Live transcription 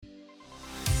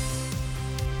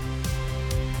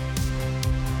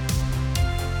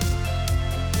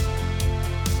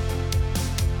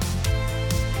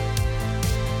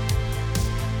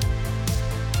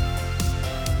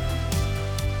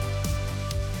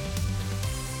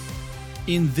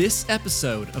In this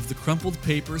episode of the Crumpled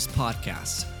Papers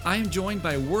podcast, I am joined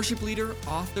by worship leader,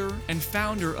 author, and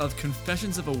founder of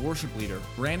Confessions of a Worship Leader,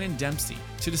 Branon Dempsey,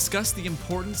 to discuss the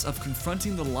importance of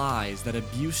confronting the lies that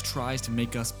abuse tries to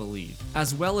make us believe,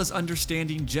 as well as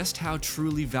understanding just how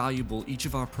truly valuable each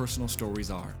of our personal stories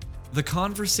are. The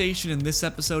conversation in this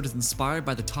episode is inspired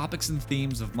by the topics and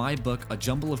themes of my book, A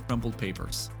Jumble of Crumpled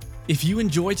Papers. If you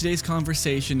enjoyed today's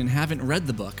conversation and haven't read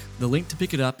the book, the link to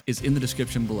pick it up is in the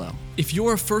description below. If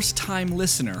you're a first-time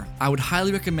listener, I would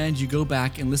highly recommend you go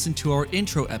back and listen to our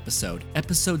intro episode,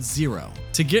 episode 0,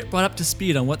 to get brought up to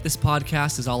speed on what this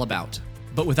podcast is all about.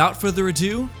 But without further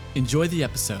ado, enjoy the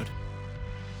episode.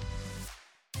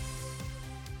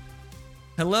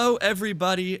 Hello,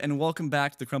 everybody, and welcome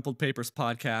back to the Crumpled Papers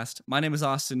podcast. My name is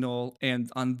Austin Knoll, and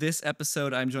on this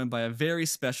episode, I'm joined by a very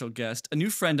special guest, a new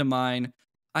friend of mine.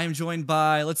 I am joined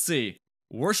by,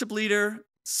 worship leader,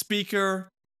 speaker,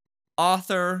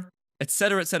 author,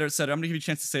 etc., etc., etc. I'm going to give you a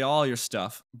chance to say all your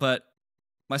stuff, but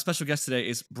my special guest today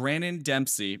is Branon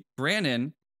Dempsey.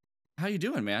 Branon, how you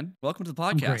doing, man? Welcome to the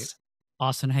podcast. I'm great.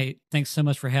 Austin, hey, thanks so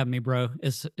much for having me, bro.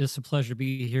 It's a pleasure to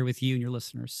be here with you and your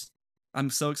listeners. I'm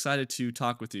so excited to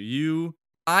talk with you.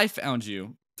 I found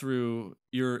you through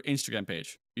your Instagram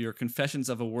page, your Confessions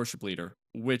of a Worship Leader,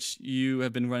 which you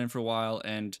have been running for a while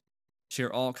and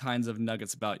share all kinds of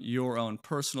nuggets about your own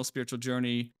personal spiritual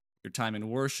journey, your time in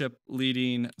worship,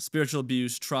 leading, spiritual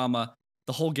abuse, trauma,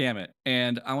 the whole gamut.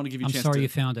 And I want to give you a chance. I'm sorry you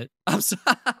found it. I'm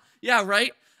sorry. Yeah,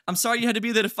 right. I'm sorry you had to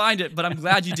be there to find it, but I'm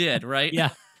glad you did. Right?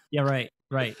 Yeah. Right.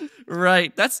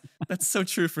 Right. That's so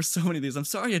true for so many of these. I'm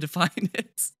sorry you had to find it.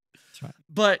 That's right.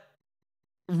 But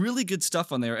really good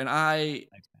stuff on there, and I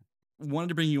wanted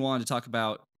to bring you on to talk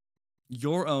about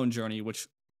your own journey. Which,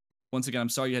 once again, I'm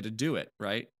sorry you had to do it.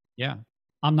 Right? Yeah.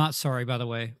 I'm not sorry, by the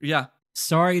way. Yeah.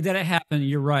 Sorry that it happened.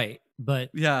 You're right. But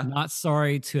yeah, not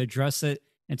sorry to address it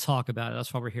and talk about it.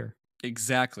 That's why we're here.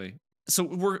 Exactly. So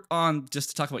we're on just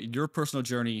to talk about your personal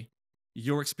journey,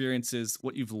 your experiences,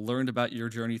 what you've learned about your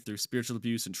journey through spiritual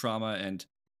abuse and trauma and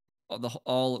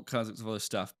all kinds of other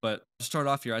stuff. But to start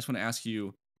off here, I just want to ask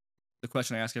you the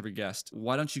question I ask every guest.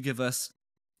 Why don't you give us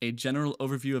a general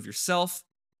overview of yourself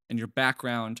and your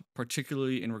background,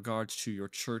 particularly in regards to your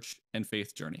church and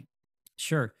faith journey?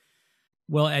 Sure.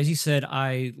 Well, as you said,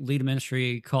 I lead a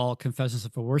ministry called Confessions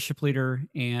of a Worship Leader,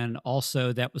 and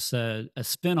also that was a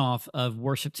spinoff of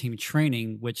worship team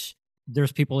training, which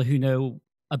there's people who know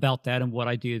about that and what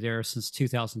I do there since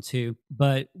 2002.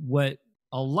 But what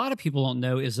a lot of people don't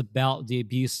know is about the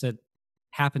abuse that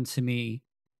happened to me,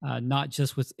 not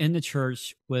just within the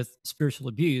church with spiritual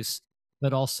abuse,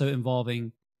 but also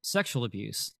involving sexual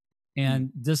abuse. And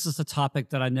this is a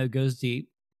topic that I know goes deep.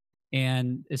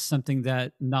 And it's something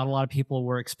that not a lot of people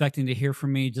were expecting to hear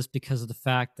from me just because of the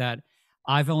fact that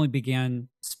I've only began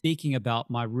speaking about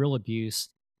my real abuse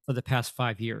for the past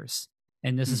 5 years.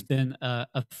 And this has been a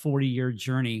 40-year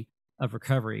journey of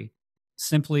recovery.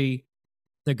 Simply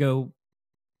to go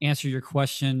answer your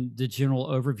question, the general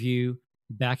overview,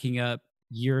 backing up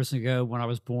years ago when I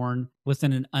was born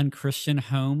within an unchristian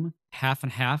home, half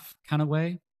and half kind of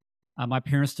way. My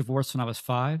parents divorced when I was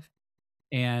 5.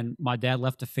 And my dad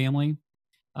left a family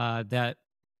that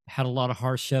had a lot of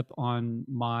hardship on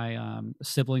my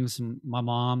siblings and my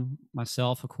mom,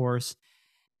 myself, of course.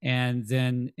 And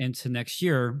then into next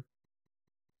year,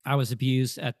 I was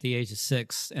abused at the age of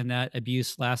 6, and that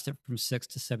abuse lasted from 6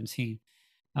 to 17.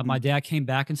 My dad came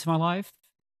back into my life,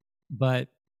 but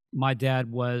my dad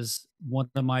was one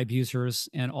of my abusers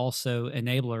and also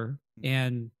enabler.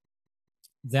 And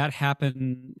that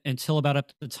happened until about up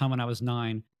to the time when I was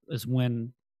 9. Is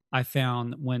when I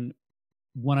found when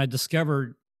I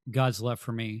discovered God's love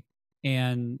for me,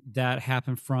 and that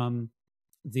happened from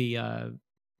the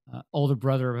older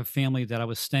brother of a family that I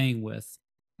was staying with.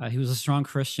 He was a strong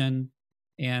Christian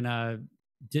and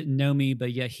didn't know me,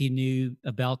 but yet he knew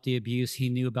about the abuse. He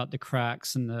knew about the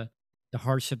cracks and the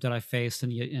hardship that I faced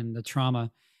and the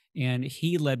trauma, and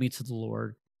he led me to the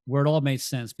Lord, where it all made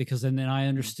sense because then I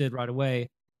understood right away.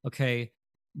 Okay.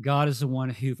 God is the one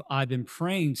who I've been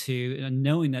praying to, and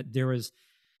knowing that there is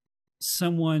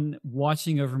someone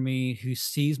watching over me who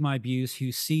sees my abuse,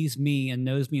 who sees me and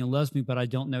knows me and loves me, but I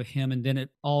don't know him. And then it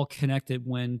all connected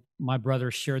when my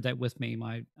brother shared that with me.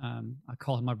 I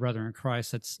call him my brother in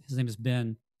Christ. His name is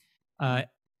Ben.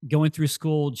 Going through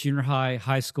school, junior high,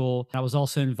 high school, I was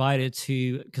also invited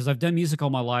to, because I've done music all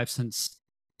my life since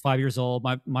 5 years old.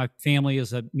 My family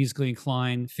is a musically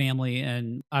inclined family,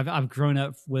 and I've grown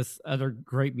up with other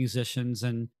great musicians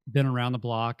and been around the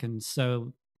block. And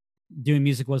so doing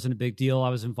music wasn't a big deal. I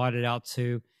was invited out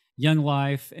to Young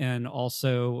Life and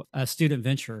also a student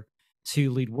venture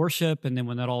to lead worship. And then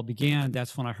when that all began,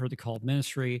 that's when I heard the call of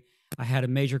ministry. I had a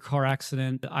major car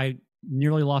accident. I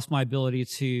nearly lost my ability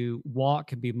to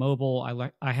walk and be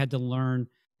mobile. I had to learn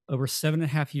over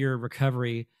 7.5 year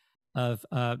recovery of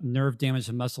nerve damage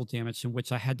and muscle damage, in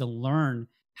which I had to learn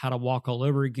how to walk all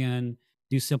over again,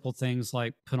 do simple things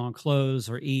like put on clothes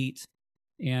or eat.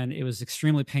 And it was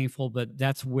extremely painful. But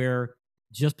that's where,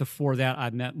 just before that, I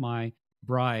met my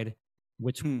bride,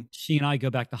 which Hmm. she and I go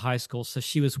back to high school. So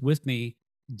she was with me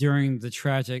during the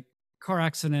tragic car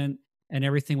accident and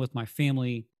everything with my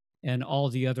family and all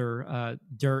the other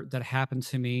dirt that happened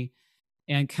to me.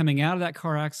 And coming out of that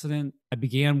car accident, I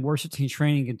began worship team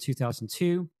training in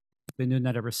 2002. Been doing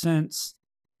that ever since,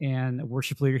 and a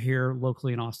worship leader here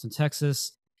locally in Austin,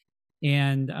 Texas.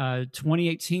 And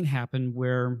 2018 happened,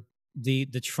 where the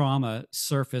trauma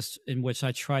surfaced, in which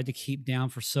I tried to keep down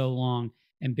for so long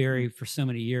and bury Hmm. for so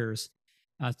many years,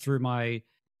 through my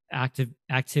active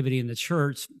activity in the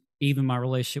church, even my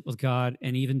relationship with God,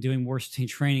 and even doing worship team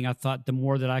training. I thought the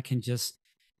more that I can just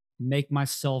make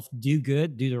myself do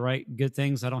good, do the right good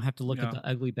things, I don't have to look at Yeah. the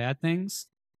ugly bad things.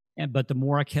 And but the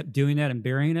more I kept doing that and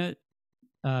burying it,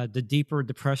 the deeper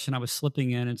depression I was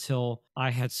slipping in, until I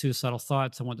had suicidal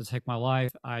thoughts. I wanted to take my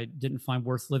life. I didn't find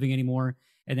worth living anymore.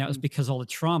 And that was Hmm. because all the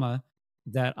trauma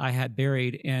that I had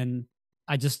buried. And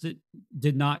I just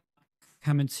did not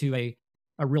come into a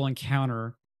real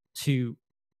encounter to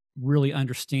really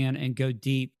understand and go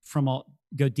deep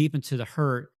into the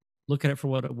hurt, look at it for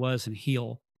what it was, and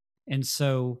heal. And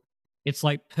so it's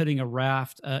like putting an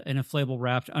inflatable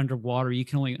raft underwater. You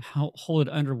can only hold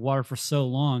it underwater for so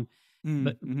long, Hmm.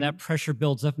 but Hmm. that pressure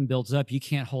builds up and builds up. You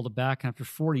can't hold it back. And after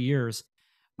 40 years,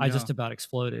 I Yeah. just about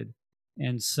exploded.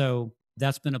 And so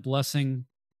that's been a blessing,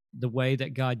 the way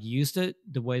that God used it,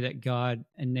 the way that God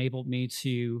enabled me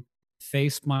to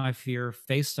face my fear,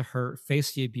 face the hurt,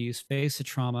 face the abuse, face the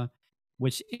trauma,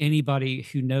 which anybody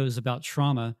who knows about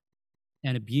trauma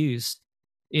and abuse,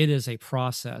 it is a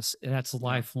process. That's Yeah.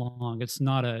 lifelong. It's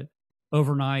not a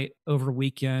overnight, over a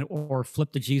weekend, or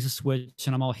flip the Jesus switch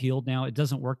and I'm all healed now. It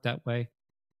doesn't work that way.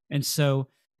 And so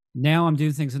now I'm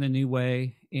doing things in a new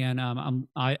way, and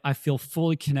I feel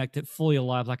fully connected, fully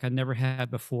alive, like I never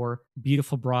had before.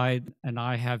 Beautiful bride, and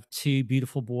I have two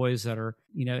beautiful boys that are,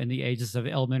 in the ages of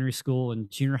elementary school and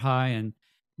junior high, and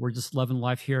we're just loving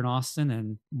life here in Austin,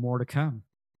 and more to come.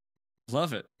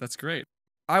 Love it. That's great.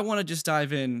 I want to just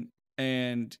dive in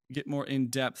and get more in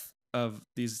depth of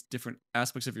these different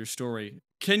aspects of your story.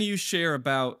 Can you share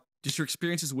about just your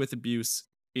experiences with abuse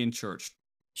in church?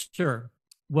 Sure.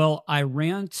 Well, I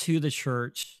ran to the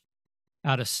church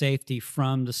out of safety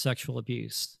from the sexual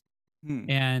abuse, Hmm.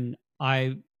 and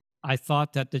I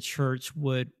thought that the church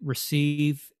would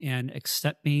receive and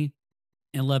accept me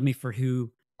and love me for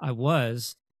who I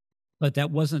was, but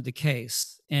that wasn't the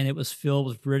case. And it was filled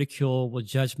with ridicule, with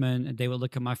judgment. And they would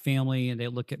look at my family and they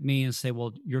would look at me and say,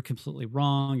 "Well, you're completely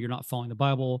wrong. You're not following the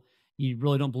Bible. You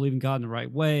really don't believe in God in the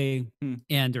right way. Hmm.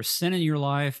 And there's sin in your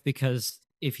life, because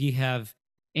if you have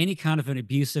any kind of an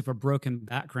abusive or broken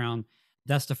background,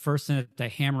 that's the first thing that they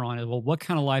hammer on is, well, what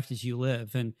kind of life did you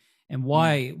live? And Hmm.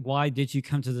 why did you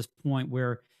come to this point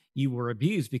where you were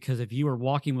abused? Because if you were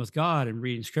walking with God and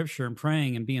reading scripture and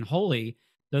praying and being holy,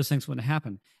 those things wouldn't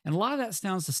happen." And a lot of that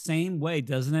sounds the same way,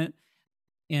 doesn't it?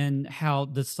 In how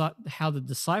the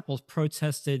disciples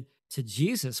protested to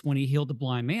Jesus when he healed the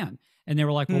blind man. And they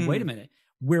were like, "Well, wait Hmm. a minute.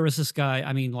 Where is this guy?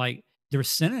 I mean, like, there was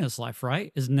sin in his life,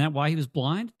 right? Isn't that why he was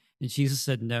blind?" And Jesus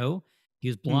said, "No, he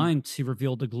was Hmm. blind to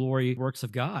reveal the glory works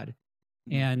of God."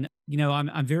 Hmm. And,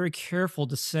 I'm very careful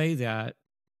to say that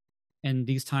in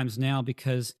these times now,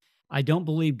 because I don't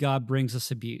believe God brings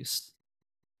us abuse.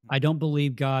 I don't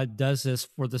believe God does this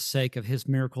for the sake of his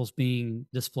miracles being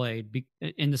displayed,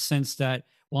 in the sense that,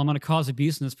 well, I'm going to cause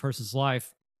abuse in this person's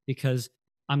life because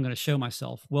I'm going to show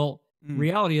myself. Well, Hmm.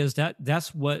 reality is that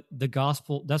that's what the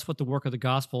work of the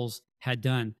gospels had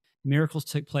done. Miracles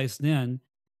took place then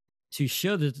to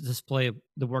show the display of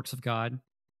the works of God,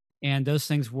 and those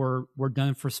things were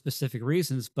done for specific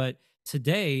reasons. But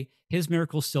today, his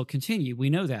miracles still continue. We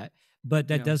know that, but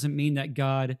that Yeah. doesn't mean that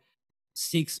God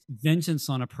seeks vengeance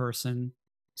on a person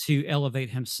to elevate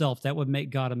himself. That would make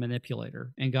God a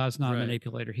manipulator, and God's not a Right.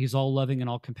 manipulator. He's all loving and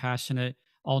all compassionate,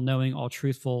 all knowing, all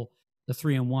truthful, the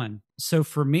three in one. So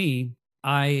for me,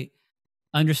 I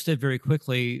understood very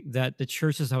quickly that the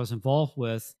churches I was involved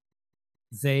with,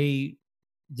 they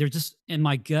they're just in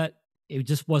my gut. It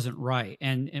just wasn't right.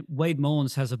 And Wade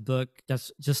Mullins has a book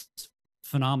that's just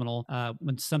phenomenal.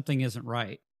 When something isn't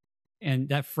right, and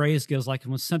that phrase goes like,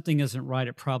 when something isn't right,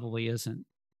 it probably isn't.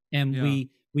 And Yeah.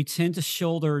 we tend to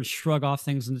shoulder and shrug off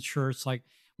things in the church like,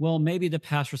 well, maybe the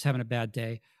pastor's having a bad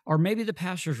day, Or maybe the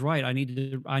pastor's right. I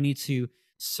need to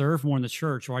serve more in the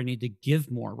church, or I need to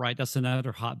give more, right? That's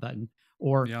another hot button.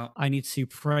 Or Yeah. I need to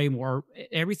pray more.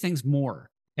 Everything's more.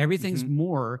 Everything's Hmm.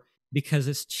 more because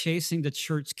it's chasing the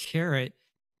church carrot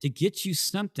to get you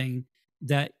something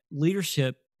that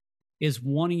leadership is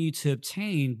wanting you to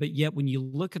obtain. But yet, when you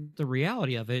look at the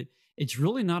reality of it, it's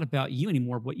really not about you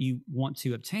anymore, what you want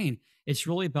to obtain. It's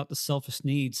really about the selfish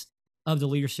needs of the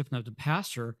leadership and of the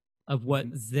pastor, of what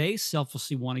Hmm. they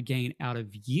selfishly want to gain out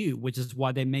of you, which is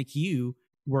why they make you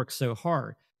work so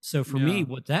hard. So for me, Yeah.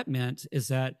 what that meant is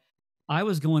that I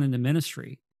was going into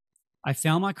ministry. I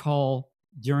found my call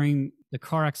during the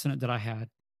car accident that I had.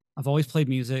 I've always played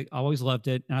music, I always loved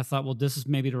it. And I thought, well, this is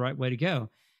maybe the right way to go.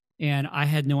 And I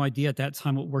had no idea at that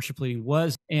time what worship leading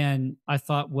was. And I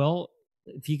thought, well,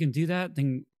 if you can do that,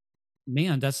 then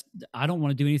man, I don't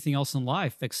want to do anything else in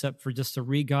life except for just to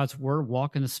read God's word,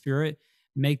 walk in the spirit,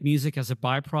 make music as a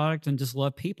byproduct, and just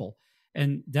love people.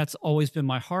 And that's always been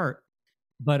my heart.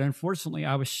 But unfortunately,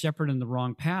 I was shepherded in the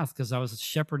wrong path because I was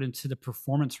shepherded into the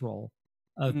performance role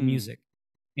of Mm. music.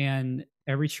 And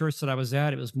every church that I was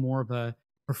at, it was more of a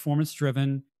performance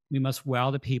driven. We must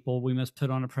wow the people. We must put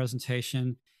on a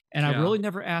presentation. And I Yeah. really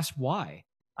never asked why.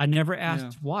 I never Yeah.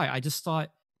 asked why. I just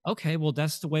thought, okay, well,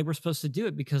 that's the way we're supposed to do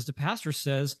it because the pastor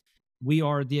says we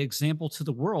are the example to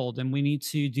the world and we need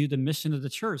to do the mission of the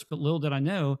church. But little did I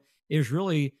know, it was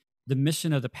really the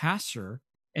mission of the pastor.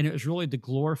 And it was really to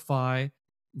glorify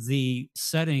the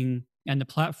setting and the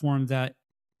platform that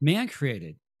man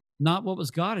created, not what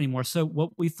was God anymore. So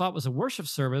what we thought was a worship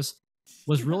service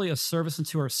was Yeah. really a service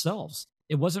unto ourselves.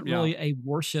 It wasn't Yeah. really a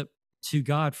worship to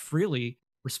God freely,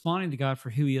 responding to God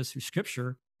for who he is through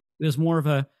scripture. It was more of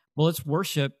a, well, let's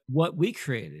worship what we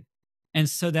created. And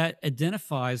so that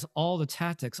identifies all the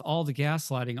tactics, all the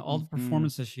gaslighting, all the Hmm.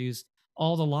 performance issues,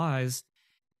 all the lies.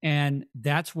 And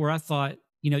that's where I thought,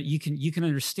 you can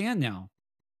understand now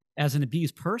as an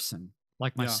abused person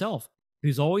like Yeah. myself,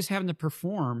 who's always having to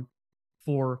perform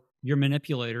for your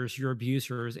manipulators, your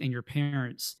abusers, and your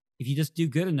parents. If you just do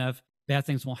good enough, bad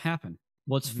things won't happen.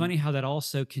 Well, it's Hmm. funny how that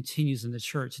also continues in the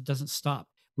church. It doesn't stop.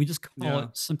 We just call it Yeah.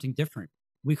 something different.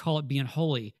 We call it being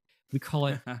holy. We call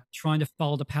it trying to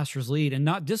follow the pastor's lead and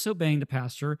not disobeying the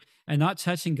pastor and not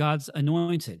touching God's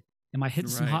anointed. Am I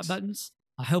hitting some hot Right. buttons?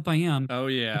 I hope I am Oh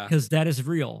yeah. because that is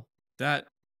real. That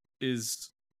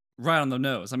is right on the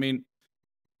nose. I mean,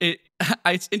 it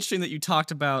it's interesting that you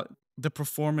talked about the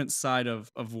performance side of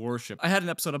worship. I had an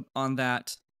episode on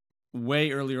that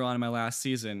way earlier on in my last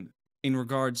season in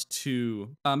regards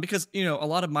to because a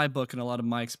lot of my book and a lot of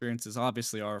my experiences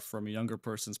obviously are from a younger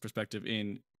person's perspective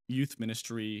in youth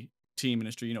ministry, teen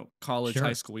ministry, college, high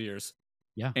Sure. school years.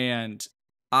 Yeah. And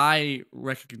I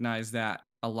recognize that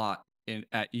a lot in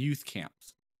at youth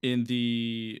camps in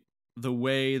the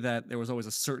way that there was always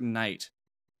a certain night,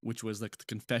 which was like the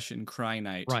confession cry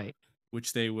night, Right.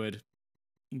 which they would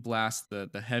blast the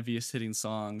heaviest hitting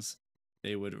songs.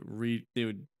 They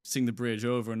would sing the bridge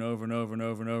over and over and over and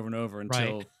over and over and over Right.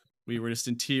 until we were just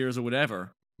in tears or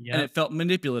whatever. And Yep. it felt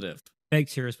manipulative. Fake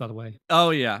tears, by the way.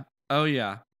 Oh yeah. Oh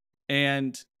yeah.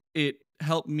 And it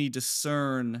helped me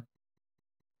discern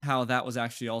how that was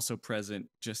actually also present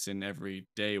just in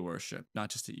everyday worship, not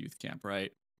just at youth camp,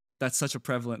 right? That's such a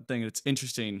prevalent thing. It's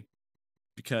interesting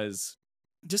because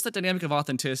just the dynamic of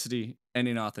authenticity and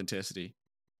inauthenticity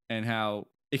and how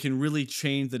it can really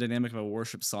change the dynamic of a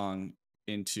worship song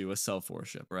into a self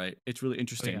worship, right? It's really Oh,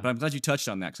 interesting. yeah. But I'm glad you touched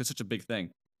on that because it's such a big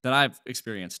thing that I've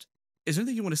experienced. Is there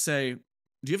anything you want to say?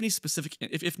 Do you have any specific,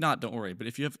 if not, don't worry, but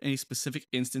if you have any specific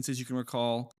instances you can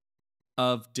recall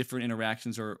of different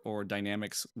interactions or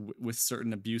dynamics with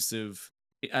certain abusive,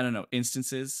 I don't know,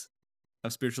 instances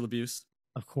of spiritual abuse?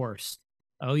 Of course.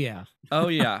 Oh, yeah. Oh,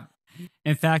 yeah.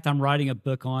 In fact, I'm writing a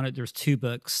book on it. There's 2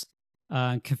 books.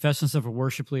 Confessions of a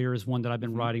Worship Leader is one that I've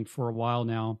been Hmm. writing for a while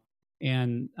now,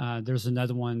 and, there's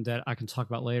another one that I can talk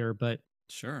about later, but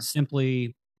Sure.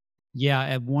 simply, yeah,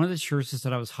 at one of the churches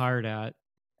that I was hired at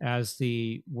as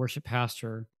the worship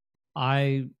pastor,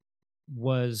 I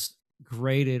was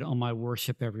graded on my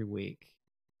worship every week,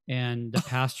 and the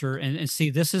pastor and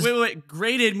see, this is Wait.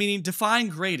 Graded meaning define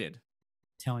graded.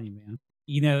 telling you, man.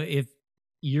 If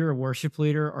you're a worship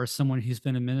leader or someone who's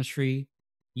been in ministry,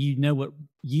 you know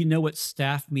what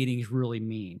staff meetings really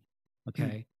mean. Hmm.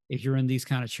 Okay. If you're in these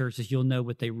kind of churches, you'll know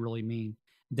what they really mean.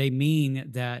 They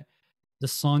mean that the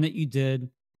song that you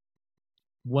did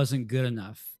wasn't good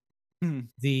enough. Hmm.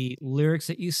 The lyrics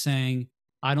that you sang,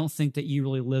 I don't think that you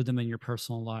really lived them in your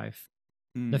personal life.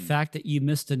 The Hmm. fact that you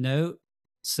missed a note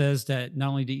says that not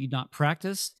only did you not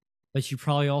practice, but you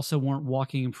probably also weren't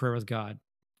walking in prayer with God.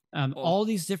 Oh, all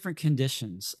these different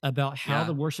conditions about how yeah.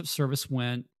 the worship service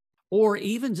went, or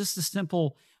even just the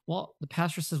simple, well, the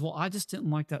pastor says, well, I just didn't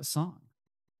like that song.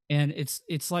 And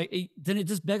it's like then it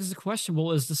just begs the question,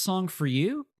 well, is the song for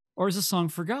you or is the song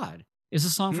for God? Is the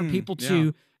song for people Yeah.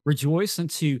 to rejoice and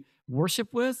to worship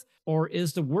with, or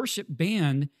is the worship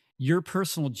band your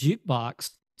personal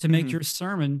jukebox to make Mhm. your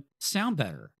sermon sound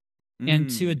better and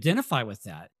to Mm. identify with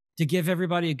that, to give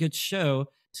everybody a good show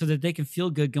so that they can feel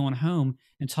good going home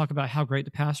and talk about how great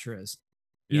the pastor is.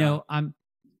 Yeah. I'm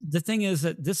the thing is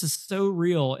that this is so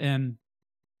real, and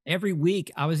every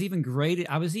week I was even graded.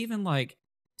 I was even like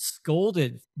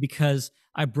scolded because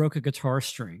I broke a guitar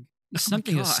string. Oh my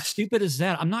Something as gosh. stupid as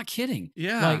that. I'm not kidding.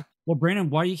 Yeah. Like, well, Brandon,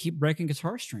 why do you keep breaking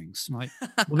guitar strings? I'm like,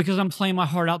 well, because I'm playing my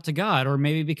heart out to God, or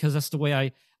maybe because that's the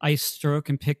way I stroke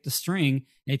and pick the string.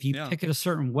 And if you Yeah. pick it a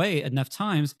certain way enough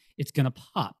times, it's gonna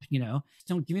pop.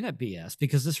 Don't give me that BS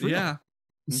because it's real. Yeah.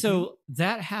 Mhm. So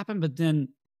that happened, but then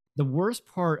the worst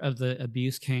part of the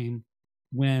abuse came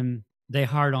when they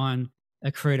hired on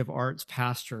a creative arts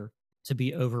pastor to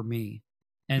be over me.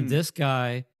 And Hmm. this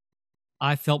guy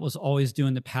I felt was always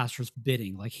doing the pastor's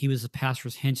bidding, like he was the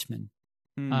pastor's henchman.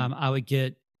 Hmm. I would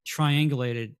get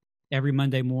triangulated every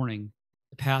Monday morning,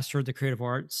 the pastor, the creative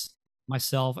arts,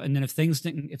 myself, and then if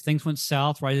things went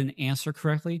south or I didn't answer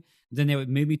correctly, then they would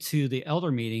move me to the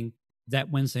elder meeting that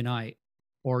Wednesday night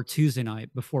or Tuesday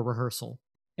night before rehearsal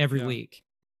every Yeah. week.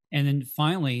 And then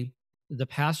finally, the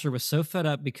pastor was so fed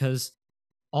up because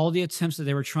all the attempts that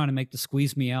they were trying to make to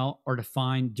squeeze me out or to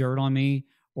find dirt on me,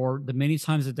 or the many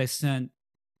times that they sent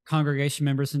congregation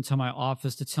members into my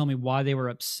office to tell me why they were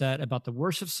upset about the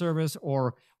worship service,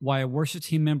 or why a worship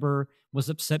team member was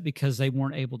upset because they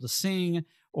weren't able to sing,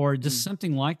 or just Mm.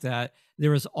 something like that.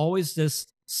 There was always this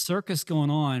circus going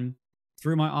on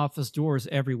through my office doors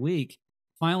every week.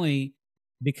 Finally,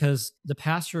 because the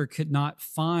pastor could not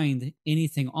find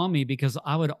anything on me, because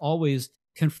I would always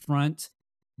confront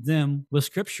them with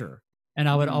scripture. And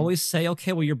I would Mm. always say,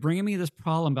 okay, well, you're bringing me this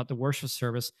problem about the worship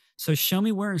service. So show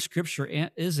me where in scripture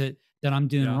is it that I'm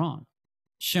doing Yeah. wrong.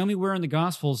 Show me where in the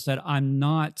gospels that I'm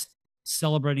not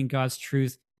celebrating God's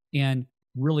truth and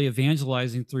really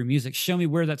evangelizing through music. Show me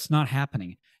where that's not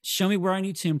happening. Show me where I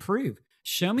need to improve.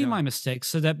 Show me Yeah. my mistakes,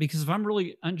 so that, because if I'm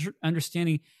really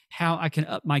understanding how I can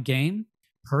up my game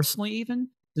personally, even,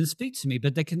 then speak to me.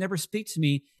 But they can never speak to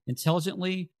me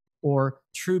intelligently or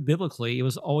true biblically. It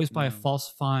was always by a No.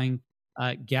 falsifying,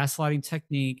 gaslighting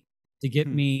technique to get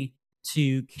Hmm. me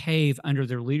to cave under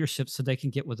their leadership so they can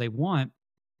get what they want.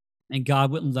 And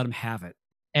God wouldn't let them have it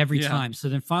every Yeah. time. So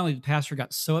then finally, the pastor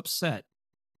got so upset,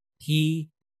 he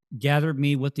gathered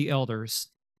me with the elders.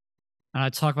 And I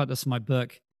talk about this in my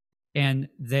book. And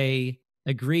they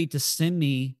agreed to send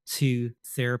me to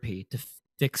therapy to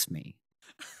fix me.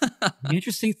 The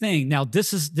interesting thing, now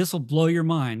this will blow your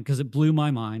mind because it blew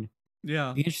my mind.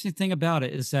 Yeah. The interesting thing about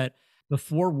it is that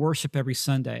before worship every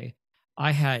Sunday,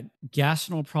 I had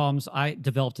gastrointestinal problems. I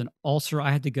developed an ulcer.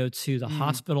 I had to go to the Mm.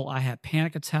 hospital. I had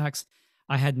panic attacks.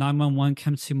 I had 911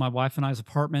 come to my wife and I's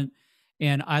apartment.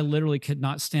 And I literally could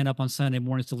not stand up on Sunday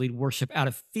mornings to lead worship out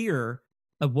of fear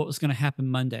of what was going to happen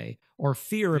Monday, or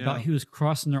fear about Yeah. who was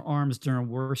crossing their arms during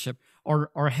worship, or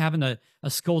having a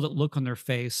scolded look on their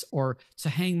face, or to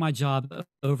hang my job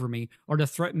over me, or to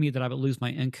threaten me that I would lose my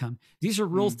income. These are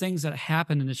real Mm. things that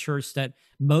happen in the church that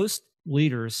most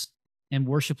leaders and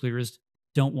worship leaders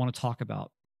don't want to talk about,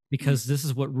 Mm. because this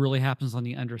is what really happens on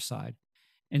the underside.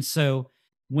 And so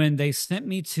when they sent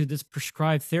me to this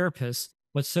prescribed therapist,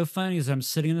 what's so funny is I'm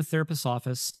sitting in the therapist's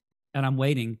office and I'm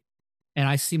waiting, and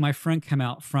I see my friend come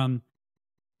out from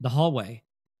the hallway.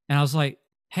 And I was like,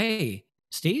 "Hey,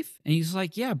 Steve?" And he's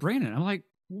like, "Yeah, Brandon." I'm like,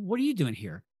 "What are you doing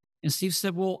here?" And Steve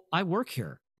said, "Well, I work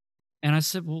here." And I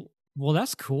said, "Well,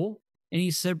 that's cool." And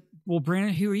he said, "Well,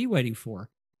 Brandon, who are you waiting for?"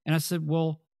 And I said,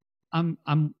 "Well, I'm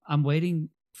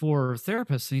waiting for a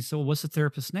therapist." And he said, "Well, what's the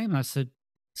therapist's name?" And I said,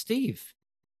 "Steve."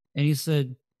 And he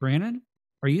said, "Brandon,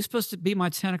 are you supposed to be my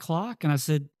 10 o'clock?" And I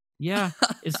said, "Yeah,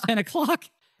 it's 10 o'clock."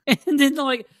 And then,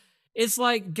 like, it's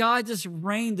like God just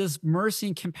rained this mercy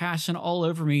and compassion all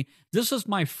over me. This was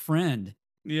my friend.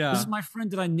 This is Yeah. my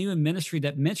friend that I knew in ministry,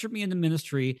 that mentored me into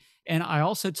ministry. And I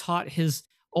also taught his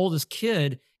oldest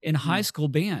kid in high Mm. school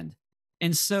band.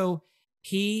 And so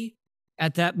he,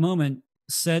 at that moment,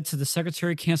 said to the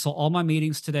secretary, "Cancel all my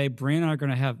meetings today. Brandon and I are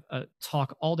going to have a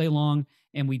talk all day long."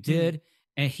 And we Mm. did.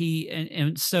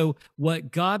 And so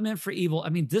what God meant for evil, I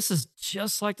mean, this is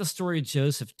just like the story of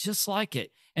Joseph, just like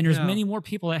it. And there's Yeah. many more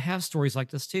people that have stories like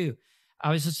this too. I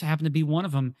was just happened to be one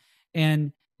of them.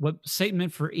 And what Satan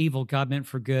meant for evil, God meant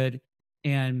for good.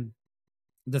 And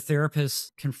the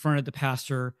therapist confronted the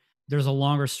pastor. there's a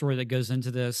longer story that goes into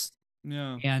this.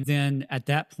 Yeah. And then at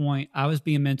that point, I was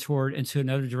being mentored into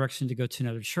another direction to go to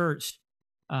another church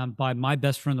by my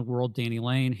best friend in the world, Danny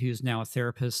Lane, who's now a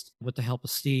therapist with the help of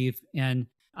Steve. And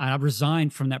I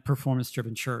resigned from that performance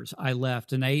driven church. I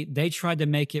left, and they tried to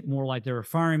make it more like they were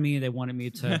firing me. They wanted me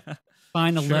to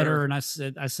sign a letter. Sure. And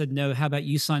I said, no, how about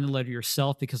you sign the letter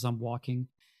yourself because I'm walking.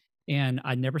 And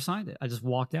I never signed it. I just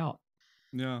walked out.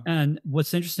 Yeah. And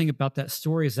what's interesting about that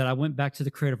story is that I went back to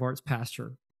the creative arts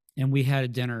pastor and we had a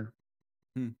dinner,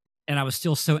 Hmm. and I was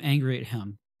still so angry at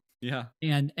him. Yeah.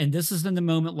 And this is in the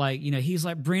moment, like, he's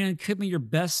like, Branon, cook me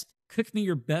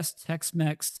your best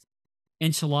Tex-Mex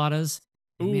enchiladas.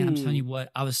 And man, I'm telling you Ooh.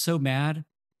 what, I was so mad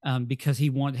because he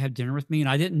wanted to have dinner with me, and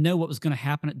I didn't know what was going to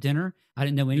happen at dinner. I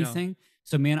didn't know Yeah. anything.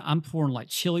 So man, I'm pouring like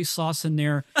chili sauce in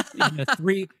there,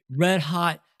 3 red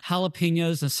hot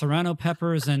jalapenos and serrano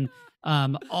peppers and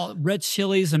all red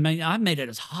chilies. And man, I made it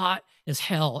as hot as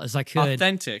hell as I could.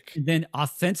 Authentic. And then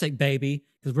authentic, baby,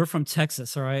 because we're from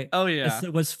Texas, all right? Oh, And yeah.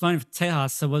 so what's funny,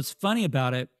 Tejas. So what's funny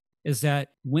about it is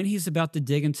that when he's about to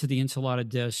dig into the enchilada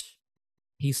dish,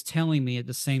 he's telling me at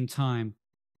the same time,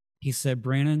 he said,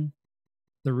 Branon,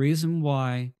 the reason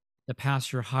why the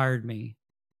pastor hired me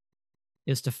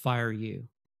is to fire you.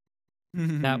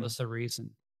 That was the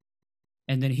reason.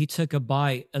 And then he took a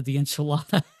bite of the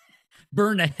enchilada,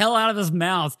 burned the hell out of his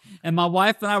mouth. And my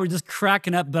wife and I were just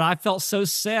cracking up, but I felt so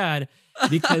sad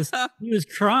because he was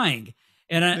crying.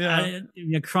 And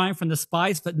Yeah. crying from the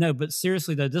spice, but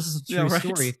seriously though, this is a Yeah, true right.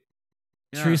 story.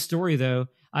 True Yeah. story though.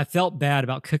 I felt bad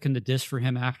about cooking the dish for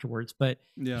him afterwards, but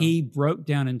Yeah. he broke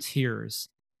down in tears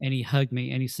and he hugged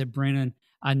me and he said, Brandon,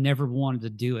 I never wanted to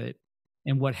do it.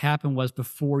 And what happened was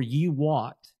before you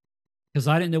walked, because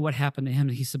I didn't know what happened to him.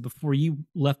 He said, before you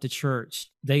left the church,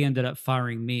 they ended up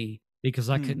firing me because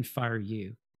I Hmm. couldn't fire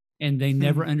you. And they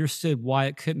never understood why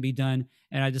it couldn't be done.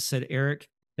 And I just said, Eric,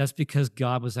 that's because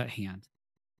God was at hand.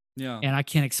 Yeah. And I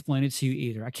can't explain it to you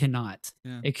either. I cannot.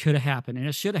 Yeah. It could have happened and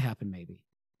it should have happened maybe.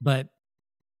 But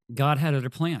God had other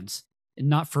plans, and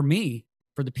not for me,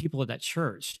 for the people of that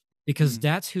church, because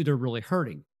that's who they're really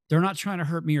hurting. They're not trying to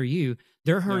hurt me or you.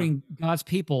 They're hurting God's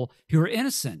people who are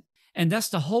innocent. And that's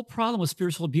the whole problem with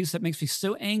spiritual abuse that makes me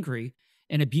so angry,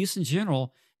 and abuse in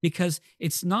general, because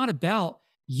it's not about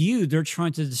you they're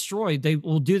trying to destroy. They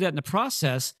will do that in the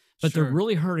process, but they're Sure.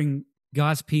 really hurting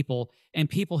God's people and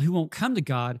people who won't come to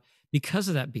God because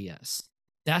of that BS.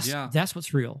 Yeah. That's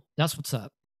what's real. That's what's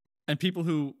up. And people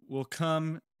who will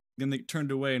come, then they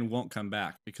turned away and won't come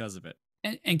back because of it.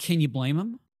 And can you blame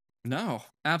them? No,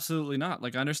 absolutely not.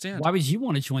 Like, I understand. Why would you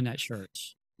want to join that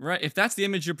church? Right. If that's the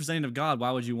image you're presenting of God,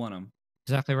 why would you want him?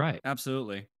 Exactly right.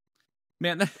 Absolutely.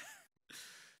 Man,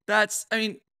 that's, I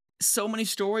mean, so many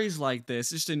stories like this,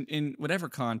 just in whatever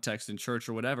context, in church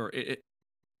or whatever, it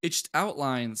just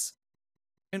outlines,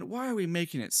 and why are we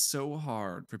making it so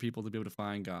hard for people to be able to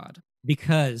find God?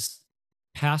 Because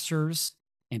pastors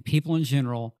and people in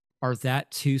general are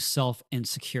that too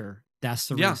self-insecure. That's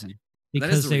the Yeah, reason. that is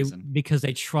Because the reason. because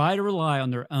they try to rely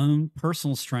on their own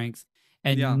personal strength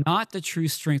and Yeah. not the true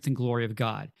strength and glory of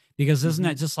God. Because isn't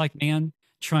that just like man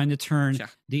trying to turn Yeah.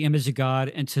 the image of God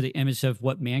into the image of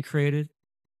what man created?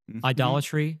 Mhm.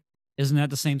 Idolatry. Isn't that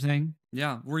the same thing?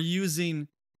 Yeah, we're using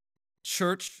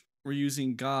church, we're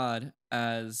using God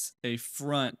as a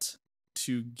front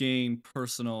to gain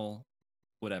personal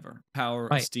whatever, power,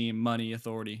 Right. esteem, money,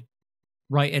 authority.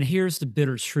 Right. And here's the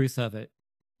bitter truth of it.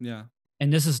 Yeah.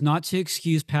 And this is not to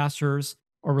excuse pastors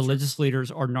or religious leaders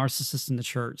or narcissists in the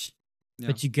church, Yeah.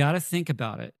 but you got to think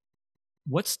about it.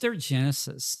 What's their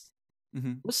genesis?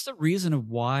 Mm-hmm. What's the reason of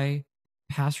why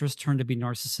pastors turn to be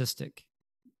narcissistic?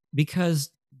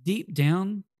 Because deep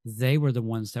down, they were the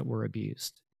ones that were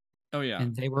abused. Oh yeah.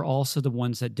 And they were also the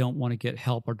ones that don't want to get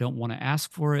help or don't want to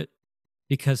ask for it.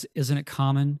 Because isn't it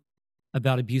common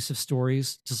about abusive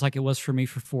stories, just like it was for me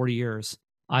for 40 years?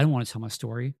 I didn't want to tell my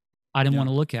story. I didn't Yeah. want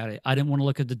to look at it. I didn't want to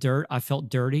look at the dirt. I felt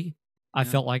dirty. I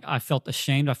Yeah. felt like I felt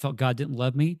ashamed. I felt God didn't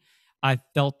love me. I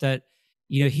felt that,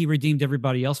 he redeemed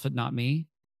everybody else, but not me.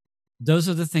 Those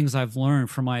are the things I've learned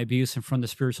from my abuse and from the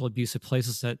spiritual abusive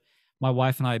places that my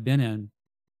wife and I have been in,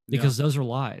 because those are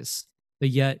lies. But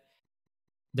yet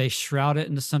they shroud it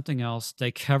into something else.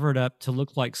 They cover it up to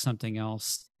look like something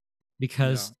else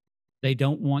because they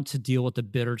don't want to deal with the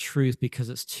bitter truth because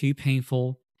it's too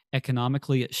painful.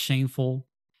 Economically, it's shameful.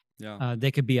 Yeah.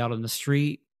 They could be out on the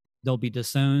street. They'll be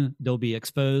disowned. They'll be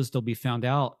exposed. They'll be found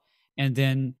out. And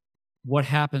then what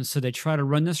happens? So they try to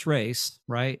run this race,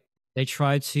 right? They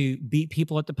try to beat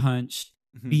people at the punch,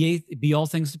 Mhm. be all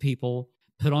things to people,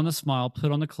 put on the smile,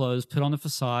 put on the clothes, put on the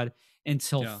facade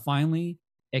until Yeah. finally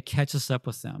it catches up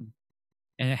with them.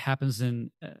 and it happens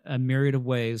in a myriad of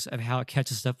ways of how it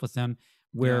catches up with them,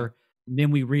 Yeah. where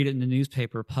then we read it in the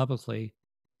newspaper publicly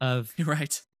of You're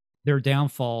right. their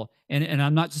downfall. And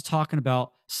I'm not just talking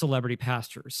about celebrity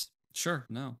pastors. Sure.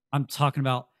 No. I'm talking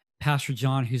about Pastor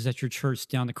John, who's at your church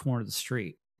down the corner of the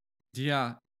street.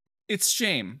 Yeah. It's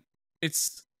shame.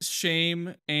 It's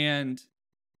shame, and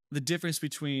the difference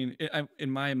between,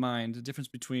 in my mind, the difference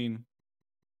between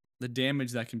the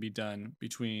damage that can be done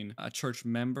between a church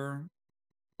member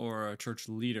or a church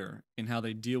leader and how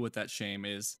they deal with that shame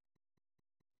is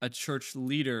a church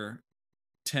leader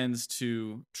tends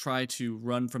to try to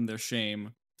run from their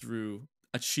shame through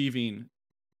achieving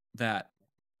that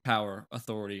power,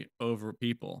 authority over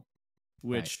people,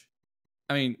 Right. which,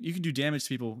 I mean, you can do damage to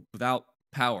people without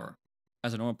power.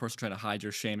 As a normal person trying to hide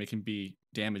your shame, it can be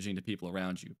damaging to people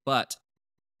around you. But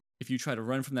if you try to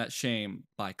run from that shame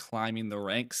by climbing the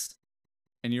ranks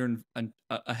and you're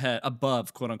ahead,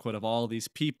 above, quote unquote, of all these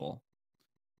people,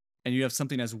 and you have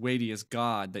something as weighty as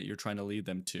God that you're trying to lead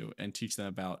them to and teach them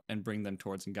about and bring them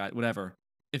towards and guide, whatever,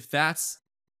 if that's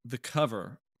the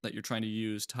cover that you're trying to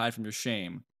use to hide from your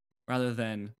shame, rather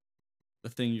than the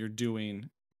thing you're doing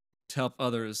to help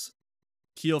others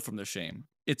heal from their shame,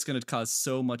 it's going to cause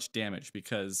so much damage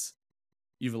because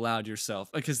you've allowed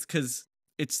yourself, because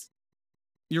it's,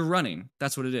 you're running.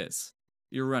 That's what it is.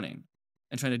 You're running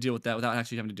and trying to deal with that without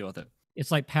actually having to deal with it.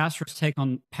 It's like pastors take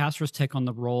on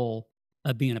the role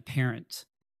of being a parent,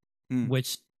 Mm.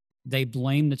 which they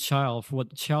blame the child for what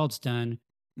the child's done,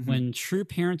 Mm-hmm. when true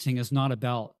parenting is not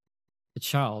about the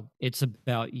child, it's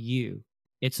about you.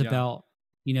 It's Yeah. about,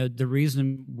 the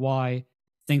reason why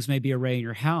things may be array in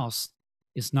your house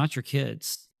is not your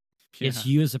kids. It's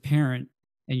Yeah. you as a parent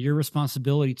and your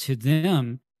responsibility to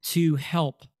them to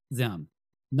help them,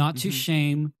 not to Mm-hmm.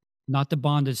 shame, not to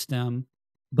bondage them,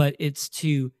 but it's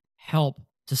to help,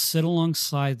 to sit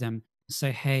alongside them and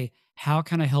say, hey, how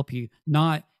can I help you?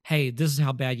 Not, hey, this is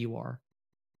how bad you are.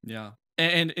 Yeah.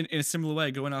 And in a similar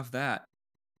way, going off that,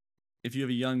 if you have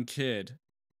a young kid,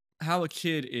 how a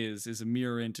kid is a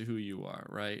mirror into who you are,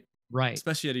 right? Right.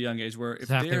 Especially at a young age, where if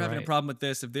Exactly they're having a right. problem with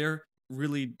this, if they're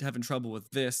really having trouble with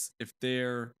this, if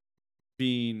they're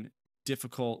being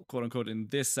difficult, quote unquote, in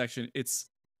this section, it's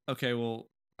okay, well,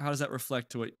 how does that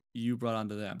reflect to what you brought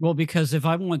onto them? Well, because if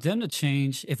I want them to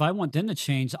change,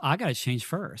 I got to change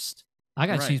first. I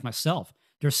got to Right. change myself.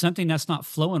 There's something that's not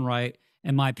flowing right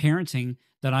in my parenting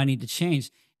that I need to change,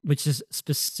 which is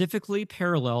specifically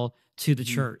parallel to the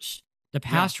Mhm. church. The Yeah.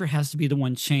 pastor has to be the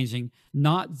one changing,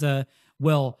 not the,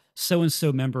 well, so and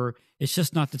so member. It's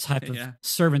just not the type of Yeah.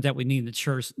 servant that we need in the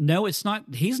church. No, it's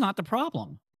not. He's not the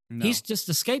problem. No. He's just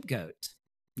the scapegoat.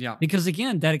 Yeah. Because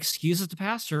again, that excuses the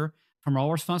pastor from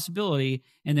all responsibility.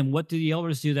 And then what do the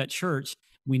elders do at church?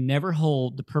 We never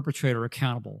hold the perpetrator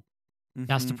accountable.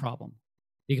 That's the Mhm. problem.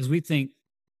 Because we think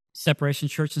separation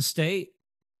of church and state,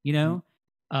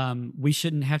 we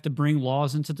shouldn't have to bring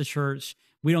laws into the church.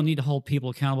 We don't need to hold people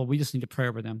accountable. We just need to pray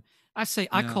over them. I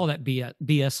Yeah. call that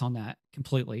BS on that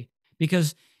completely.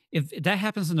 Because if that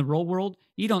happens in the real world,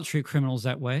 you don't treat criminals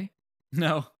that way.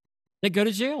 No. They go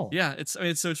to jail. Yeah, it's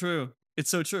so true. It's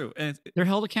so true. And They're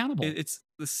held accountable. it's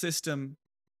the system,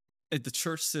 the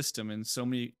church system in so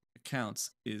many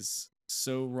accounts is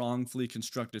so wrongfully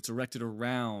constructed. It's erected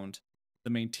around the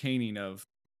maintaining of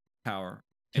power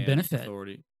To and benefit.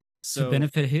 authority. To So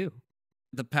benefit who?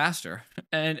 the pastor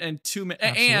and Absolutely.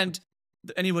 and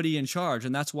anybody in charge,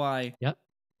 and that's why Yep.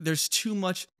 there's too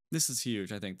much. This is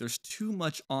huge. I think there's too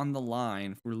much on the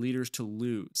line for leaders to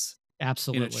lose in a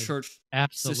Absolutely. church system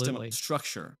Absolutely.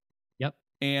 structure, Yep.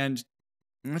 and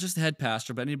not just the head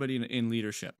pastor, but anybody in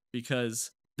leadership,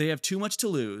 because they have too much to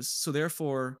lose. So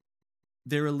therefore,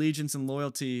 their allegiance and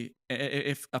loyalty,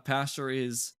 if a pastor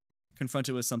is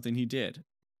confronted with something he did,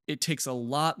 it takes a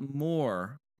lot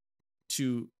more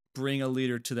to bring a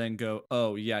leader to then go,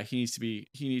 oh yeah, he needs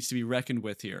to be reckoned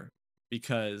with here,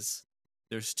 because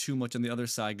there's too much on the other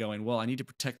side going, well, I need to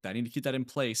protect that. I need to keep that in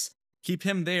place. Keep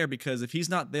him there, because if he's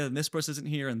not there, then this person isn't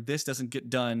here and this doesn't get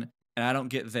done and I don't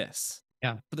get this.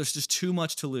 Yeah. But there's just too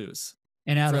much to lose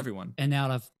And for everyone.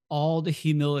 out of all the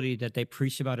humility that they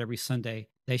preach about every Sunday,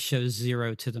 they show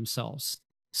zero to themselves.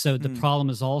 So the problem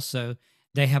is also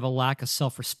they have a lack of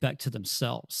self-respect to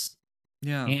themselves.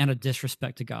 Yeah. And a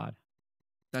disrespect to God.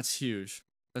 That's huge.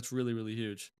 That's really, really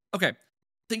huge. Okay.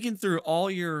 Thinking through all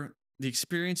the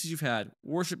experiences you've had,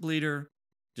 worship leader,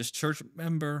 just church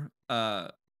member,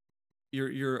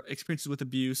 your experiences with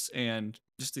abuse, and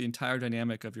just the entire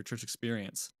dynamic of your church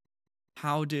experience,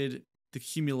 how did the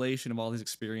accumulation of all these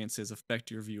experiences affect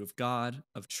your view of God,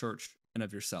 of church, and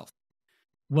of yourself?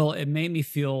 Well, it made me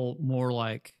feel more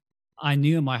like I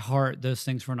knew in my heart those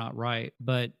things were not right,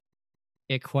 but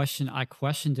I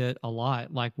questioned it a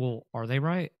lot. Like, well, are they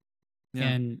right? Yeah.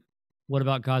 And what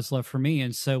about God's love for me?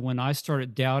 And so when I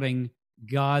started doubting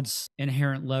God's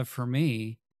inherent love for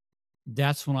me,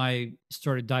 that's when I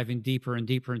started diving deeper and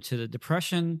deeper into the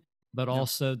depression, but Yeah.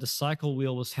 also the cycle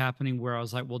wheel was happening where I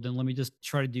was like, well, then let me just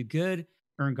try to do good,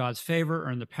 earn God's favor,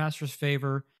 earn the pastor's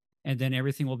favor, and then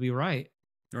everything will be right.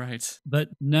 Right. But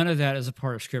none of that is a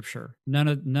part of scripture. None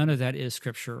of that is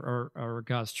scripture or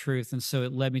God's truth. And so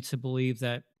it led me to believe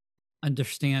that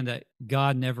understand that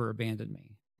God never abandoned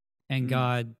me and Mm.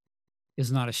 God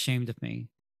is not ashamed of me.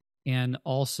 And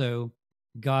also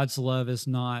God's love is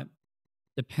not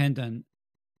dependent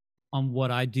on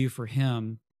what I do for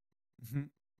him, Mhm.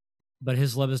 but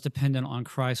his love is dependent on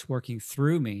Christ working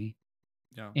through me.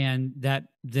 Yeah. And that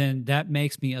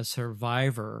makes me a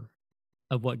survivor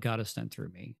of what God has done through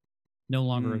me, no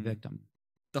longer a Mm. victim.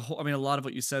 I mean, a lot of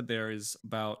what you said there is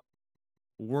about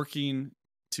working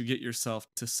to get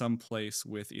yourself to some place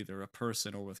with either a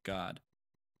person or with God.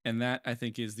 And that I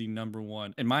think is the number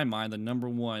one, in my mind, the number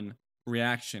one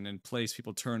reaction and place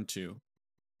people turn to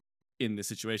in this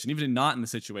situation, even not in the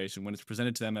situation when it's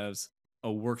presented to them as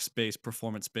a works based,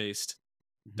 performance based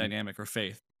Mhm. dynamic or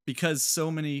faith. Because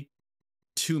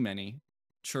too many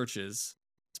churches,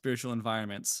 spiritual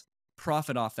environments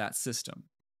profit off that system.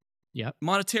 Yep.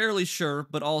 Monetarily, sure,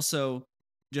 but also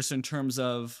just in terms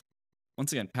of,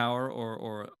 once again, power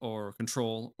or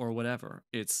control or whatever.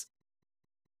 It's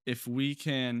if we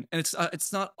can, and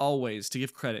it's not always, to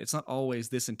give credit, it's not always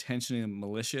this intentionally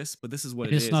malicious, but this is what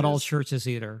And it it's not all is churches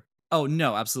either. oh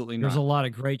no, absolutely There's a not. lot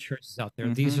of great churches out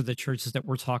there. These Mm-hmm. are the churches that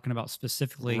we're talking about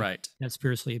specifically Right. that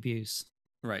spiritually abuse.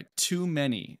 Right. Too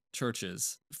many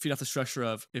churches feed off the structure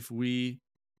of, if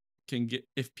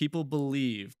people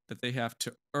believe that they have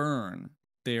to earn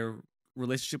their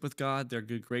relationship with God, their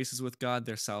good graces with God,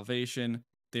 their salvation,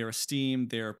 their esteem,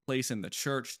 their place in the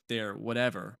church, their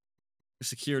whatever, their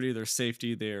security, their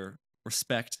safety, their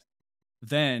respect,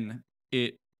 then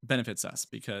it benefits us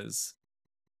because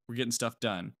we're getting stuff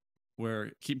done.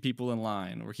 We're keeping people in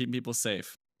line. We're keeping people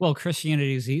safe. Well,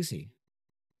 Christianity is easy.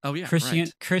 Oh yeah,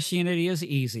 right. Christianity is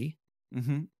easy.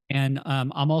 Mm-hmm. And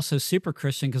I'm also super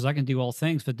Christian because I can do all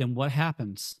things. But then what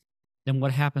happens? Then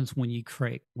what happens when you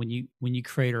crate, when you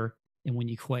crater and when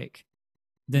you quake?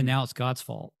 Then Mm. now it's God's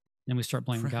fault. Then we start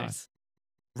blaming God.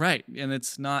 Right. Right. And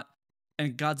it's not,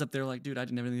 and God's up there like, dude, I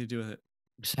didn't have anything to do with it.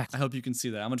 I Exactly. hope you can see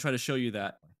that. I'm going to try to show you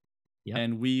that. Yep.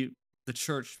 And the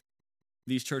church,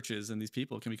 these churches and these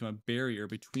people can become a barrier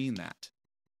between that,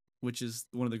 which is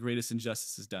one of the greatest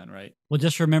injustices done, right? Well,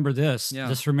 just remember this. Yeah.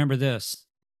 Just remember this.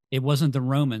 It wasn't the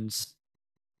Romans.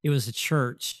 It was the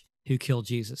church who killed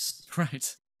Jesus.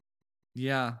 Right.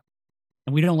 Yeah.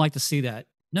 And we don't like to see that.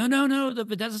 No. But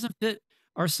that doesn't fit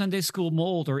our Sunday school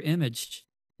mold or image.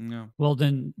 No. Well,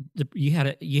 then you had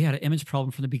an image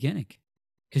problem from the beginning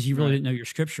because you really Right. didn't know your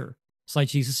scripture. It's like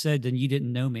Jesus said, then you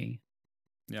didn't know me.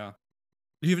 Yeah.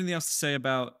 Do you have anything else to say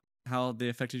about how they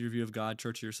affected your view of God,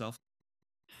 church, or yourself?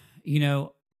 You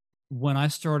know, when I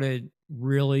started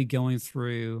really going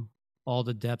through all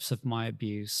the depths of my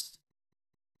abuse,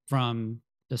 from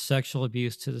the sexual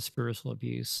abuse to the spiritual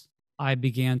abuse, I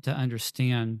began to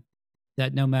understand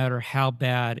that no matter how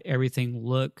bad everything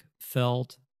looked,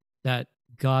 felt, that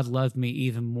God loved me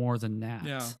even more than that.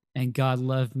 Yeah. And God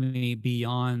loved me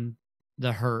beyond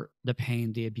the hurt, the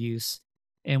pain, the abuse.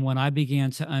 And when I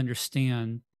began to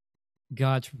understand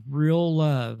God's real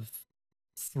love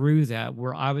through that,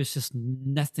 where I was just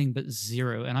nothing but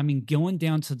zero. And I mean, going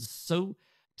down to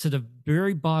the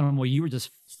very bottom where you were just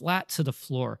flat to the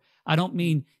floor. I don't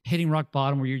mean hitting rock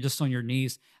bottom where you're just on your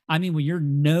knees. I mean, when your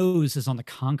nose is on the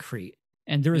concrete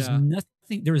and there is Yeah.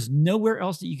 nothing, there is nowhere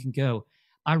else that you can go.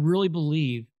 I really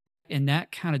believe in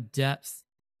that kind of depth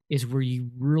is where you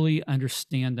really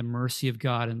understand the mercy of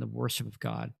God and the worship of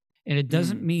God. And it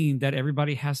doesn't Mm. mean that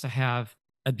everybody has to have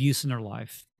abuse in their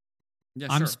life. Yeah,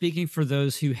 I'm sure. speaking for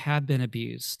those who have been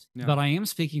abused, Yeah. but I am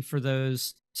speaking for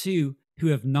those too who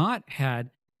have not had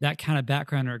that kind of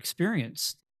background or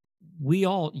experience.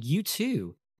 You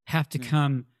too, have to Yeah.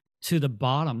 come to the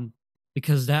bottom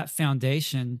because that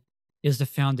foundation is the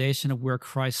foundation of where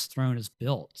Christ's throne is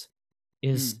built,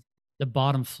 is the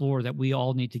bottom floor that we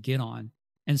all need to get on.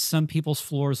 And some people's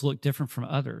floors look different from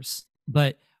others.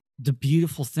 But the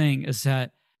beautiful thing is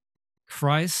that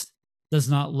Christ does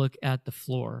not look at the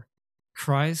floor.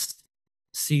 Christ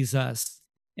sees us,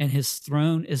 and his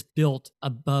throne is built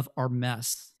above our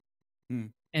mess.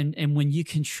 Mm. And when you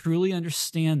can truly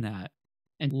understand that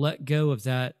and let go of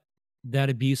that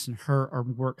abuse and hurt or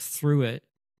work through it,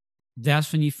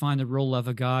 that's when you find the real love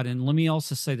of God. And let me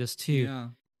also say this too. Yeah.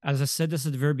 as I said this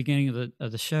at the very beginning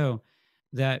of the show,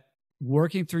 that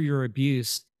working through your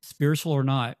abuse, spiritual or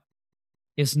not,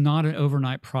 is not an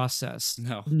overnight process,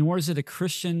 No. nor is it a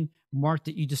Christian mark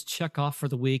that you just check off for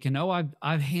the week and, oh,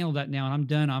 I've handled that now and I'm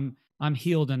done. I'm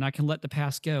healed and I can let the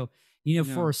past go. You know,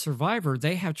 Yeah. for a survivor,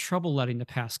 they have trouble letting the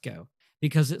past go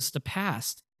because it's the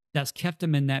past that's kept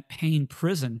them in that pain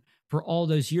prison for all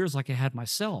those years, like I had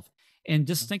myself. And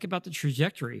just think about the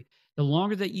trajectory. The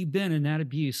longer that you've been in that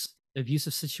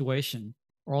abusive situation,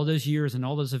 or all those years and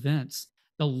all those events,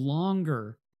 the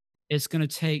longer it's going to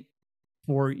take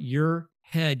for your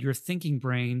head, your thinking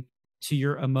brain, to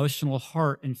your emotional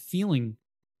heart and feeling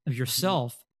of Mhm.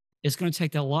 yourself, it's going to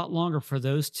take a lot longer for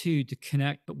those two to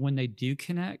connect. But when they do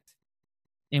connect,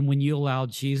 and when you allow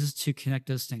Jesus to connect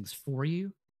those things for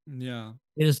you, Yeah.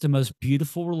 it is the most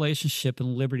beautiful relationship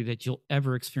and liberty that you'll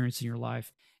ever experience in your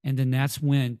life. And then that's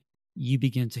when you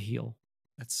begin to heal.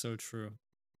 That's so true.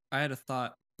 I had a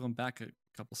thought going back a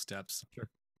couple steps, Sure.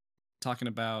 talking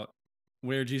about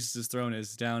where Jesus' throne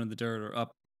is, down in the dirt or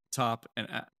up top. And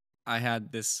I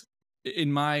had this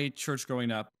in my church growing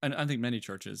up, and I think many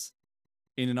churches,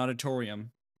 in an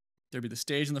auditorium, there'd be the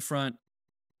stage in the front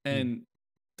Mm. and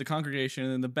the congregation.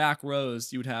 And in the back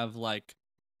rows, you would have like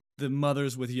the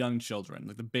mothers with young children,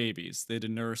 like the babies they had to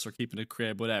nurse or keep in a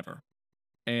crib, whatever.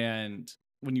 And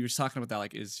when you were talking about that,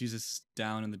 like, is Jesus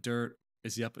down in the dirt?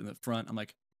 Is he up in the front? I'm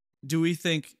like, do we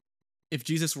think if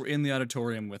Jesus were in the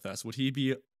auditorium with us, would he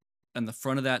be in the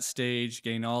front of that stage,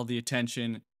 getting all the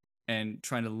attention and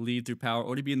trying to lead through power, or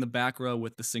would he be in the back row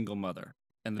with the single mother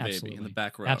and the baby in the Absolutely.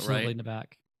 back row, Absolutely right? in the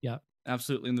back. Yeah.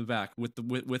 Absolutely in the back with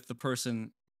with the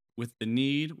person with the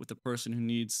need, with the person who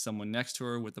needs someone next to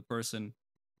her, with the person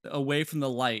away from the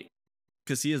light,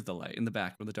 because he is the light in the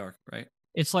back or the dark, right?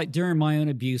 It's like during my own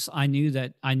abuse, I knew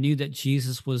that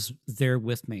Jesus was there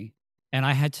with me, and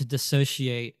I had to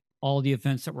dissociate all the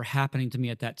events that were happening to me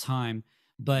at that time.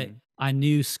 But Mm-hmm. I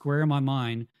knew square in my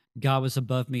mind, God was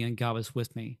above me and God was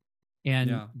with me.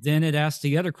 And Yeah, then it asked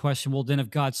the other question, well, then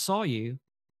if God saw you,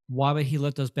 why would he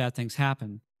let those bad things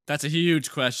happen? that's a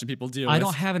huge question people deal I don't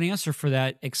with. have an answer for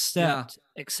that Yeah.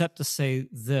 except to say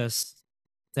this,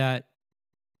 that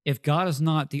if God is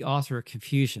not the author of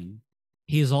confusion,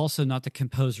 he is also not the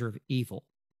composer of evil.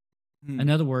 In Hmm.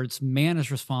 other words, man is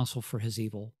responsible for his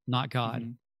evil, not God.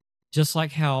 Mm-hmm. Just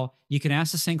like how you can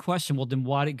ask the same question, well, then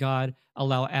why did God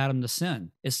allow Adam to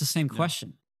sin? It's the same Yeah.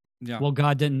 question. Yeah. Well,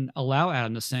 God didn't allow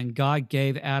Adam to sin. God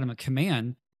gave Adam a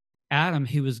command. Adam,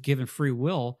 who was given free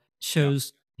will, Yeah.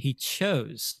 he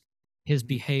chose his Mm-hmm.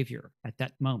 behavior at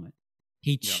that moment.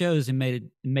 He Yeah. chose and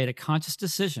made a conscious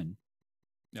decision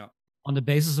Yeah. on the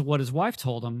basis of what his wife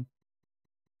told him.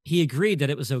 He agreed that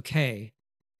it was okay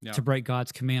Yeah. to break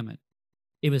God's commandment.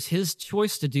 It was his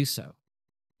choice to do so.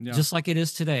 Yeah. Just like it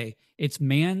is today. It's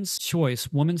man's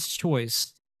choice, woman's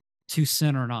choice to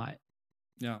sin or not.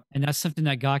 Yeah. And that's something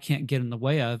that God can't get in the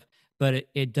way of, but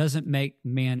it doesn't make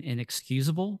man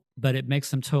inexcusable, but it makes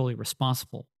them totally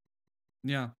responsible.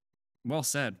 Yeah. Well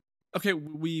said. Okay,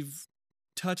 we've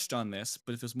touched on this,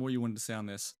 but if there's more you wanted to say on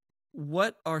this,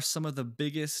 what are some of the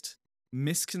biggest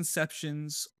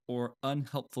misconceptions or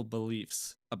unhelpful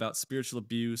beliefs about spiritual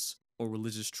abuse or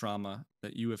religious trauma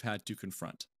that you have had to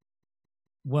confront?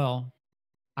 Well,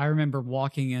 I remember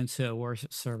walking into a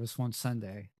worship service one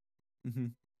Sunday, Mm-hmm.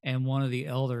 and one of the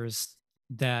elders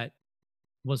that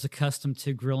was accustomed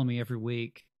to grilling me every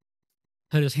week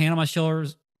put his hand on my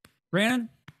shoulders, Branon,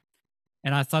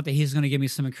 and I thought that he's going to give me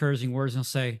some encouraging words and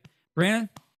say, Branon,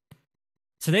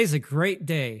 today's a great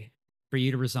day for you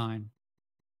to resign,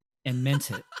 and meant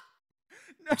it.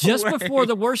 No Just way. before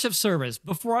the worship service,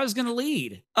 before I was going to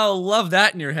lead. Oh, love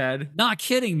that in your head. Not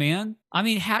kidding, man. I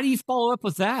mean, how do you follow up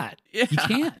with that? Yeah. You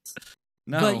can't.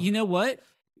 No. But you know what?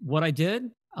 What I did,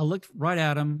 I looked right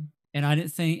at him and I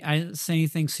didn't say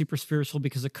anything super spiritual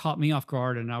because it caught me off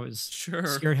guard and I was Sure.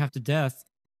 scared half to death.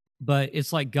 But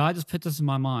it's like God just put this in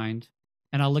my mind.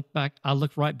 And I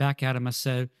looked right back at him. I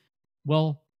said,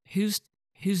 well, whose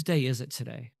day is it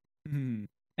today? Hmm.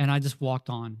 And I just walked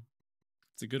on,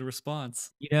 It's a good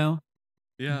response. you know,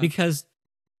 Yeah. because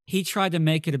he tried to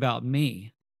make it about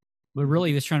me, but really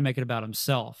he was trying to make it about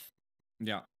himself,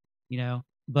 Yeah. you know.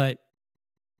 But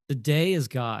the day is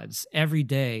God's. Every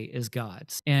day is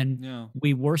God's. And Yeah.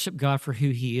 we worship God for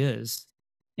who he is.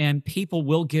 And people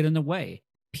will get in the way.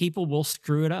 People will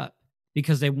screw it up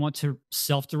because they want to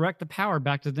self-direct the power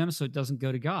back to them so it doesn't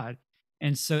go to God.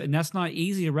 And that's not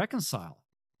easy to reconcile.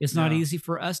 It's not Yeah. easy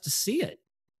for us to see it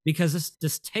because it's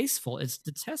distasteful, it's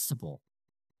detestable.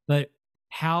 But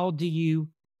how do you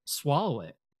swallow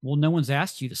it? Well, no one's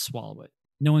asked you to swallow it.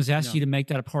 No one's asked Yeah. you to make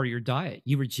that a part of your diet.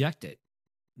 You reject it.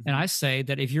 And Mhm. I say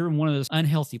that if you're in one of those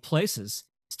unhealthy places,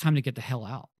 it's time to get the hell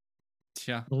out,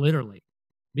 Yeah. literally,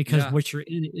 because Yeah. what you're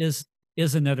in is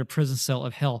another prison cell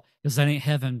of hell. Because that ain't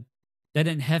heaven. That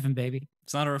ain't heaven, baby.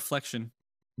 It's not a reflection.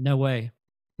 No way.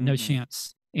 No Mm-mm.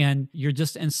 chance. And you're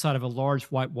just inside of a large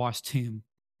whitewashed tomb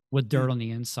with dirt Mm. on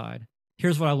the inside.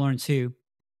 Here's what I learned too.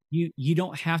 You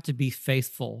don't have to be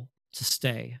faithful to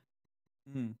stay.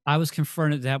 Mm. I was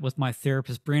confronted that with my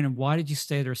therapist, Brandon, why did you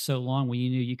stay there so long when you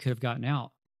knew you could have gotten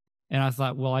out? And I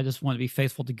thought, well, I just want to be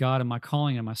faithful to God and my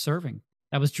calling and my serving.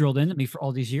 That was drilled into me for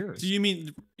all these So years. you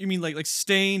mean like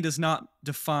staying does not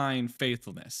define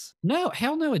faithfulness? No,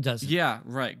 hell no, it doesn't. Yeah,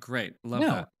 right. Great. Love No,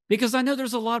 that. because I know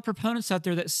there's a lot of proponents out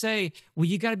there that say, well,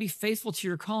 you got to be faithful to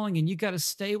your calling and you got to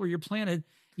stay where you're planted.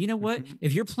 You know what? Mhm.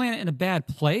 If you're planted in a bad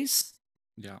place,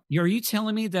 Yeah. are you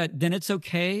telling me that then it's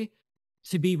okay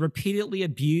to be repeatedly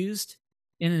abused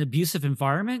in an abusive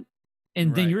environment?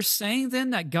 And then you're Right. saying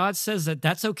then that God says that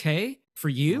that's okay for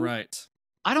you? Right.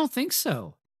 I don't think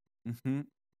so. Hmm.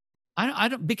 I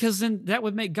don't, because then that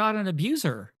would make God an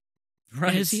abuser.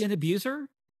 And is he Right. an abuser?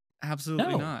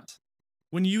 Absolutely No. not.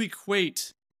 When you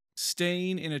equate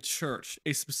staying in a church,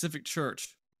 a specific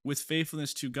church, with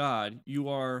faithfulness to God, you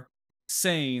are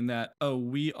saying that, oh,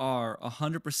 we are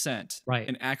 100% Right.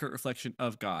 an accurate reflection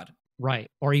of God.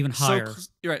 Right. Or even higher.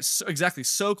 You're right. So, exactly.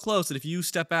 So close that if you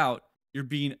step out, you're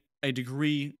being a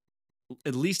degree,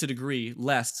 at least a degree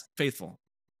less faithful.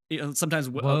 Sometimes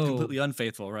Whoa. completely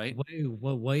unfaithful, right?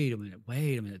 Wait a minute.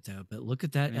 Wait a minute, though. But look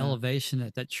at that Yeah. elevation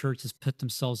that that church has put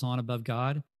themselves on above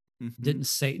God. Hmm. Didn't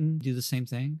Satan do the same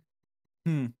thing?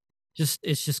 Hmm. Just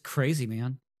it's just crazy,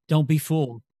 man. Don't be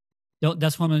fooled. Don't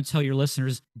that's what I'm going to tell your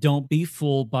listeners. Don't be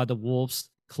fooled by the wolf's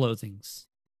clothings.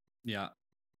 Yeah.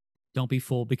 Don't be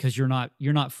fooled because you're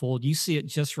not fooled. You see it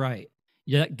just right.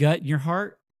 That gut in your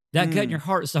heart, that gut in your Mm.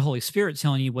 heart is the Holy Spirit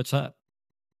telling you what's up.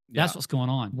 That's Yeah. what's going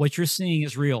on. What you're seeing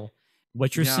is real.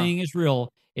 What you're Yeah. seeing is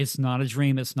real. It's not a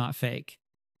dream. It's not fake.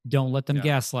 Don't let them Yeah.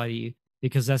 gaslight you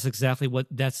because that's exactly what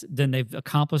that's then they've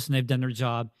accomplished and they've done their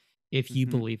job if you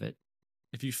Hmm. believe it.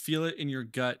 If you feel it in your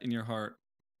gut, in your heart,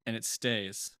 and it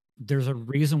stays, There's a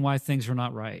reason why things are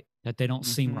not right, that they don't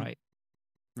seem hmm right.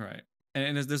 right?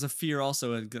 And there's a fear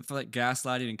also, for like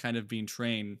gaslighting and kind of being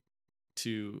trained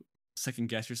to second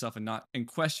guess yourself and not and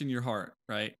question your heart,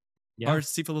 right? Yeah. Heart's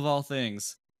deceitful of all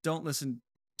things. Don't listen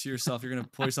to yourself. You're gonna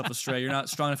pull yourself astray. You're not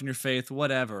strong enough in your faith.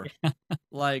 Whatever.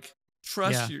 Like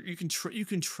trust Yeah. your. You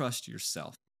can trust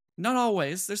yourself. Not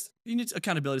always. You need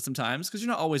accountability sometimes because you're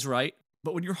not always right.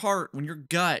 But when your heart, when your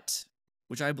gut,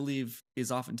 which I believe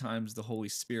is oftentimes the Holy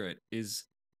Spirit, is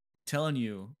telling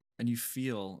you and you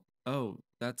feel, oh,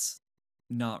 that's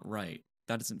not right.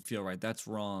 That doesn't feel right. That's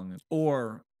wrong.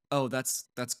 Or, oh, that's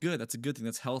good. That's a good thing.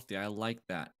 That's healthy. I like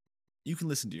that. You can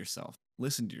listen to yourself.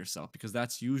 Listen to yourself because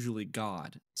that's usually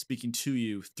God speaking to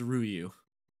you through you.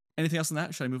 Anything else on that?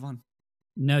 Or should I move on?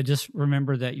 No, just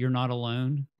remember that you're not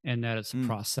alone and that it's a Mm,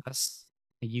 process.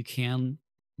 And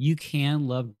you can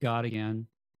love God again.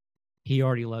 He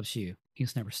already loves you.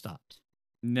 He's never stopped.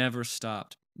 never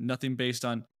stopped. Nothing based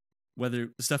on whether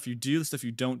the stuff you do, the stuff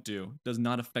you don't do, does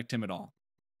not affect him at all.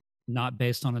 Not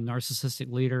based on a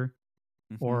narcissistic leader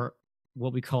Hmm. or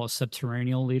what we call a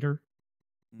subterranean leader,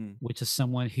 Mm. which is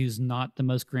someone who's not the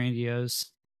most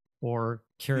grandiose or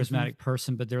Hmm. charismatic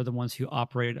person, but they're the ones who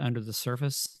operate under the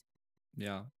surface.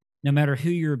 Yeah. No matter who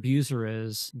your abuser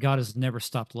is, God has never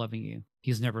stopped loving you.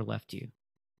 He's never left you.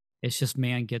 It's just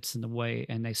man gets in the way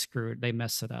and they screw it, they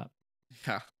mess it up.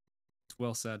 Yeah.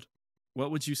 Well said.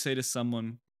 What would you say to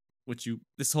someone,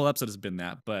 this whole episode has been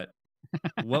that, but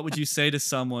what would you say to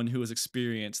someone who has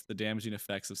experienced the damaging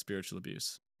effects of spiritual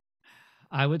abuse?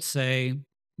 I would say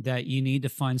that you need to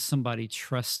find somebody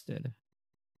trusted,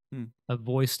 Hmm. a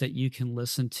voice that you can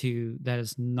listen to that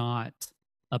is not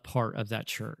a part of that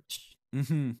church.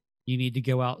 Mm-hmm. You need to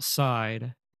go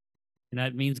outside, and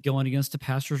that means going against the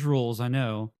pastor's rules, I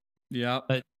know, Yep.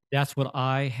 but that's what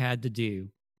I had to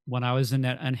do when I was in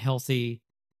that unhealthy,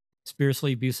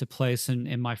 spiritually abusive place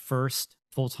in my first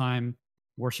full time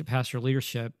worship pastor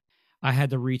leadership. I had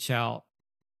to reach out.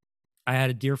 I had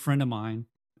a dear friend of mine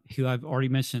who I've already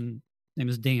mentioned, his name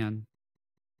is Dan.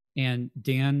 And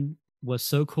Dan was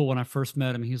so cool when I first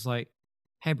met him. He's like,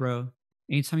 "Hey, bro,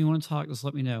 anytime you want to talk, just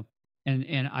let me know."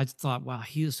 And I thought, wow,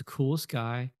 he is the coolest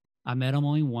guy. I met him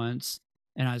only once,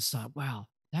 and I just thought, wow,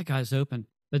 that guy's open.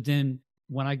 But then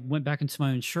when I went back into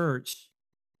my own church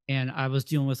and I was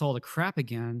dealing with all the crap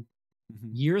again, Mm-hmm.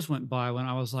 years went by when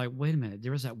I was like, wait a minute,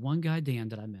 there was that one guy, Dan,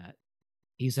 that I met.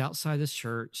 He's outside this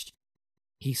church.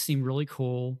 He seemed really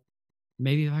cool.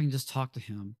 Maybe if I can just talk to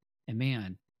him. And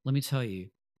man, let me tell you,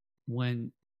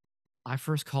 when I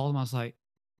first called him, I was like,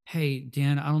 "Hey,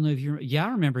 Dan, I don't know if you yeah,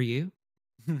 I remember you."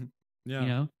 You Yeah.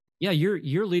 know? "Yeah,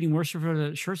 you're leading worship for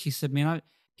the church." He said, "Man, I,"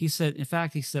 he said, "in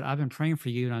fact," he said, "I've been praying for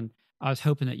you, and I was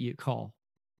hoping that you'd call."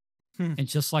 Hmm. And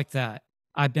just like that,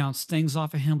 I bounced things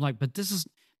off of him like, but this is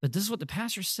what the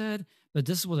pastor said, but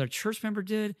this is what a church member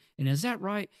did. And is that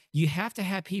right?" You have to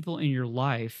have people in your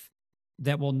life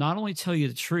that will not only tell you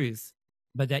the truth,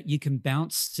 but that you can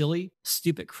bounce silly,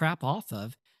 stupid crap off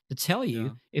of to tell you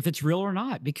Yeah. if it's real or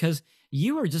not, because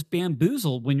you are just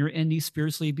bamboozled when you're in these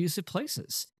spiritually abusive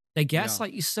places. They Yeah.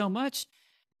 gaslight you so much,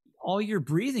 all you're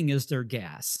breathing is their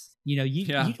gas. You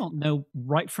Yeah. don't know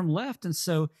right from left. And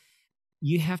so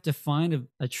you have to find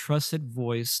a trusted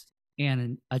voice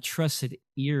and a trusted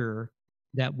ear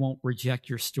that won't reject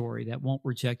your story, that won't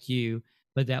reject you,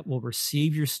 but that will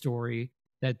receive your story,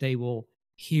 that they will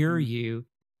hear Mm. you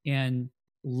and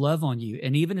love on you.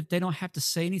 And even if they don't have to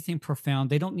say anything profound,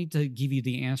 they don't need to give you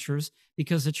the answers,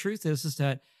 because the truth is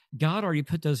that God already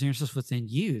put those answers within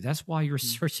you. That's why you're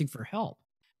Mm. searching for help.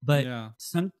 But Yeah.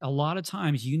 a lot of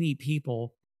times you need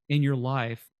people in your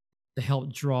life to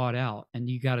help draw it out, and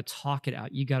you got to talk it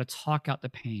out. You got to talk out the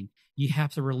pain. You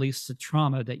have to release the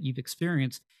trauma that you've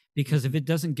experienced, because if Mhm. it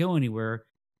doesn't go anywhere,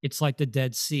 it's like the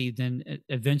Dead Sea. Then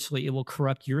eventually it will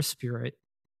corrupt your spirit,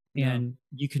 Yeah. and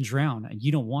you can drown, and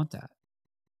you don't want that.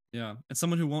 Yeah. And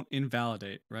someone who won't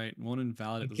invalidate, right? Won't You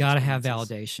invalidate those got to have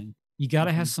experiences. validation. You got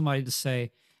to have Mhm. somebody to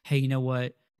say, "Hey, you know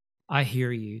what? I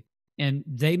hear you." And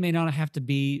they may not have to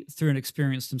be through an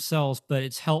experience themselves, but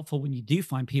it's helpful when you do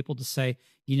find people to say,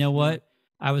 "You know Yeah. what?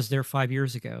 I was there 5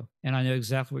 years ago and I know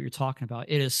exactly what you're talking about."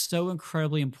 It is so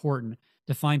incredibly important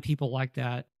to find people like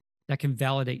that that can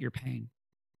validate your pain.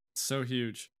 So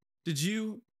huge. Did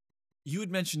you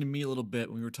had mentioned to me a little bit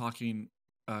when we were talking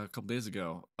a couple days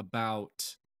ago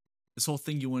about this whole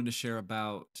thing you wanted to share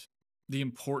about the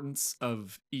importance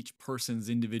of each person's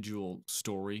individual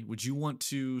story. Would you want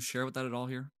to share with that at all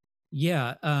here?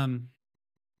 Yeah.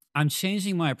 I'm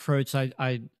changing my approach.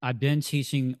 I've been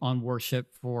teaching on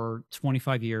worship for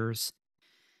 25 years.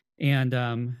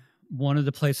 And one of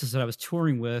the places that I was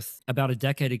touring with about a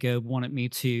decade ago wanted me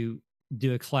to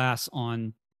do a class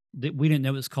on that. We didn't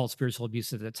know it was called spiritual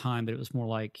abuse at the time, but it was more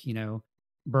like,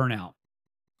 burnout.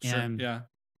 Sure. And Yeah.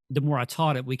 the more I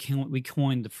taught it, we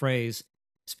coined the phrase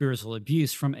spiritual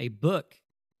abuse from a book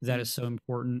that is Mm. so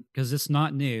important, because it's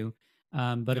not new,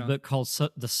 but a Yeah. book called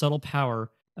The Subtle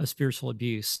Power of Spiritual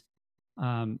Abuse,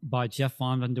 by Jeff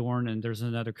Von Dorn, and there's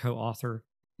another co-author.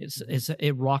 Hmm.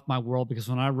 It rocked my world, because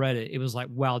when I read it, it was like,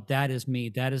 wow, that is me.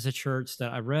 That is a church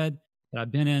that I read, that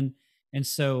I've been in, and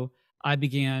so I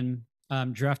began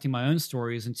drafting my own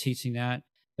stories and teaching that.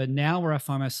 But now, where I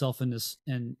find myself in this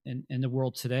in the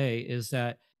world today, is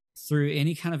that through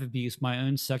any kind of abuse, my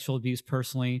own sexual abuse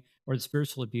personally, or the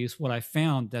spiritual abuse, what I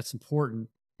found that's important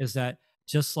is that,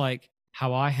 just like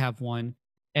how I have one,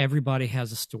 everybody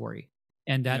has a story,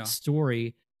 and that Yeah.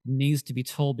 story needs to be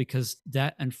told, because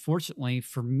that, unfortunately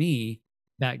for me,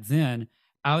 back then,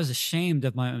 I was ashamed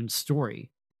of my own story,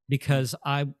 Mm. because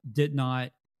I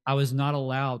was not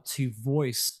allowed to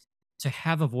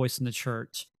have a voice in the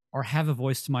church, or have a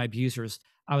voice to my abusers.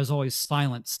 I was always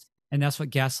silenced. And that's what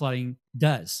gaslighting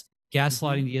does. Hmm.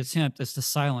 Gaslighting, the attempt is to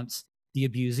silence the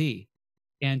abusee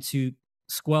and to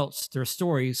squelch their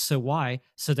stories. So why?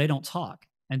 So they don't talk,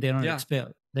 and Yeah.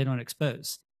 they don't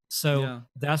expose. So Yeah.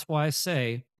 that's why I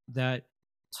say that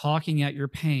talking at your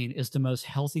pain is the most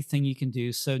healthy thing you can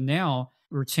do. So now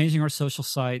we're changing our social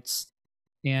sites,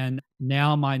 and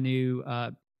now my new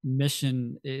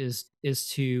mission is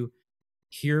to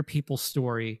hear people's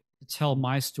story, to tell Mm.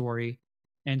 my story.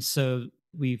 And so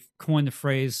we've coined the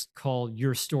phrase called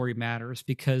 "your story matters,"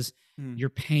 because Mm. your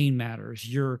pain matters,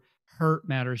 your hurt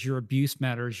matters, your abuse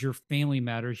matters, your family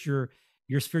matters, your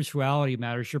spirituality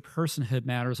matters, your personhood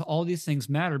matters. All these things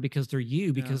matter because they're you,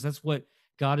 Yeah. because that's what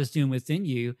God is doing within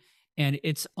you. And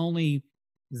it's only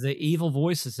the evil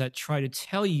voices that try to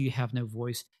tell you you have no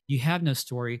voice, you have no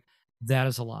story. That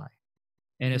is a lie.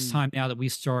 And it's Mm. time now that we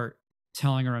start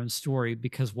telling our own story,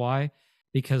 because why?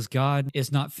 Because God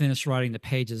is not finished writing the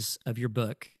pages of your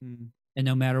book. Mm. And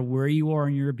no matter where you are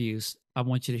in your abuse, I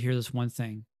want you to hear this one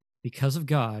thing. Because of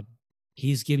God,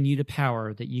 He's given you the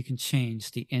power that you can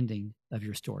change the ending of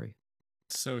your story.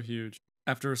 So huge.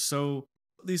 After so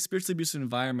these spiritually abusive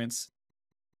environments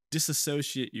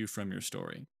disassociate you from your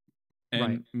story Right,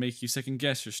 and make you second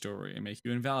guess your story and make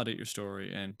you invalidate your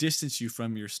story and distance you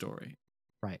from your story.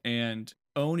 right. And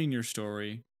owning your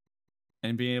story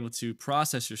and being able to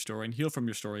process your story and heal from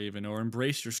your story, even, or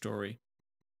embrace your story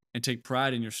and take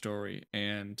pride in your story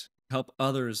and help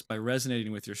others by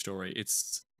resonating with your story.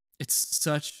 It's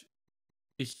such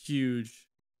a huge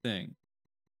thing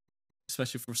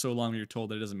especially for so long you're told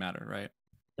that it doesn't matter, right?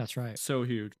 That's right. So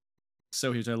huge.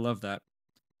 So huge. I love that.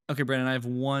 Okay, Brandon, I have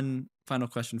one final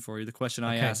question for you. The question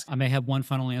I Okay. ask. I may have one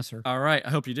final answer. All right, I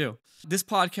hope you do. This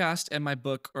podcast and my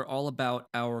book are all about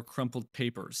our crumpled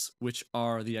papers, which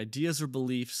are the ideas or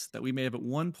beliefs that we may have at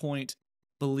one point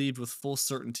believed with full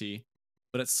certainty,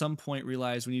 but at some point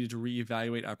realized we needed to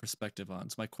reevaluate our perspective on.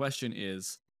 So, my question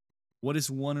is, what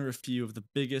is one or a few of the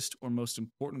biggest or most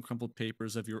important crumpled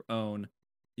papers of your own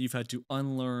that you've had to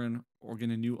unlearn or get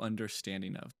a new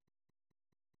understanding of?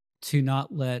 To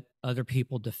not let other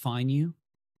people define you,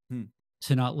 Hmm.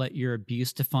 to not let your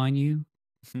abuse define you,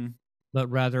 Hmm. but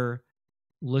rather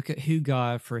look at who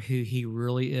God for who he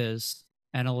really is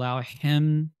and allow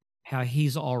him how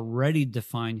he's already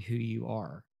defined who you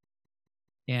are.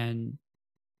 And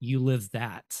you live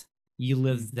that. You Hmm.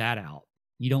 live that out.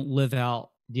 You don't live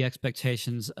out the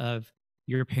expectations of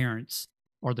your parents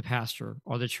or the pastor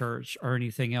or the church or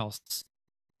anything else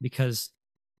because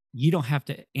you don't have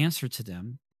to answer to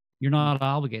them. You're not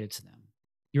obligated to them.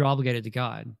 You're obligated to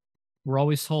God. We're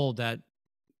always told that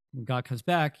when God comes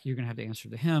back, you're going to have to answer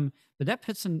to him, but that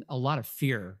puts in a lot of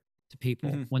fear to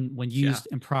people Hmm. when Yeah. used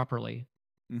improperly.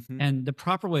 Hmm. And the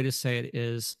proper way to say it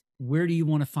is, where do you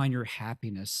want to find your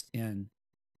happiness in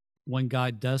when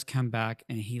God does come back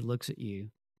and he looks at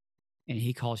you and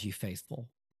he calls you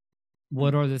faithful?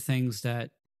 What are the things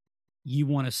that you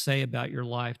want to say about your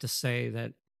life to say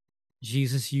that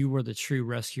Jesus, you were the true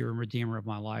rescuer and redeemer of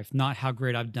my life, not how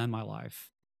great I've done my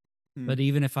life, Hmm. but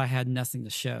even if I had nothing to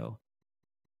show,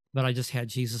 but I just had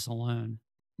Jesus alone.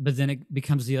 But then it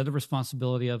becomes the other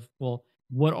responsibility of, well,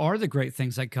 what are the great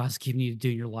things that God's given you to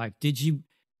do in your life?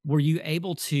 Were you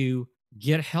able to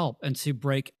get help and to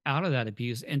break out of that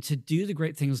abuse and to do the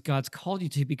great things God's called you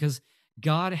to? Because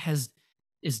God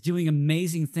is doing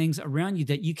amazing things around you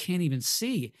that you can't even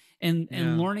see. And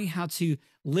Yeah. learning how to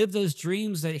live those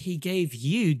dreams that he gave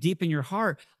you deep in your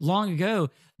heart long ago,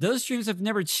 those dreams have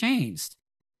never changed.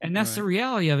 And that's the Right.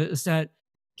 reality of it, is that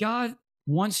God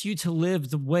wants you to live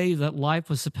the way that life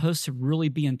was supposed to really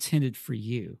be intended for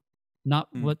you, not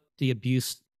Hmm. what the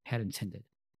abuse had intended,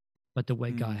 but the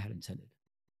way God Hmm. had intended.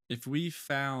 If we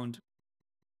found,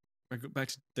 I go back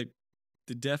to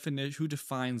the definition, who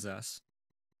defines us?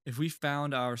 If we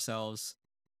found ourselves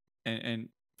and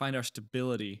find our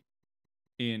stability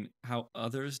in how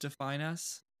others define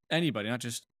us, anybody, not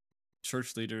just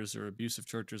church leaders or abusive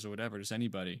churches or whatever, just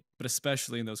anybody, but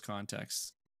especially in those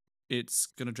contexts, it's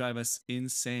going to drive us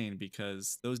insane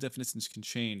because those definitions can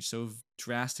change so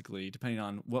drastically depending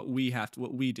on what we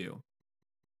do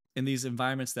in these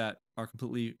environments that are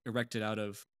completely erected out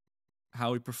of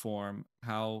how we perform,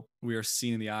 how we are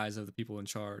seen in the eyes of the people in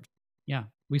charge. Yeah.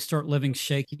 We start living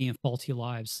shaky and faulty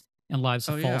lives and lives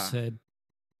of Oh yeah. falsehood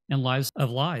and lives of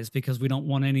lies because we don't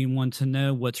want anyone to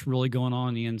know what's really going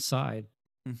on the inside.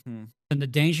 Mm-hmm. And the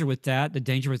danger with that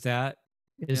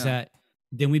is Yeah. that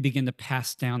then we begin to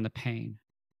pass down the pain.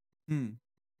 Hmm.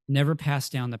 Never pass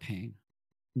down the pain.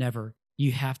 Never.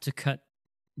 You have to cut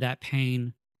that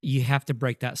pain. You have to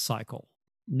break that cycle.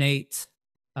 Nate,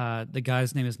 the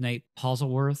guy's name is Nate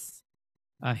Posselworth.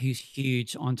 He's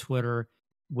huge on Twitter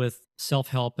with self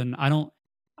help, and I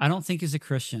don't think he's a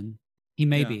Christian. He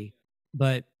may Yeah. be,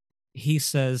 but he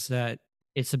says that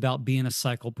it's about being a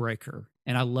cycle breaker,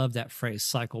 and I love that phrase,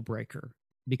 cycle breaker,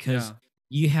 because Yeah.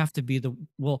 you have to be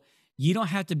well. You don't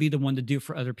have to be the one to do it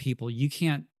for other people. You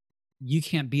can't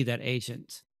be that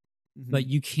agent, Mm-hmm. but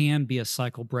you can be a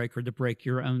cycle breaker to break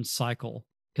your own cycle.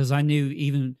 Because I knew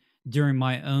even during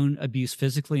my own abuse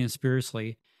physically and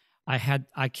spiritually,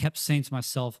 I kept saying to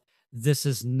myself, this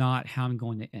is not how I'm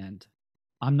going to end.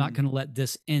 I'm not Hmm. going to let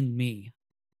this end me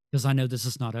because I know this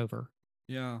is not over.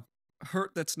 Yeah.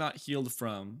 Hurt that's not healed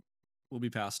from will be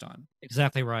passed on.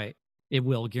 Exactly right. It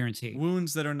will, guarantee.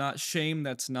 Wounds that are not, shame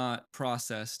that's not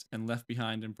processed and left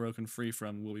behind and broken free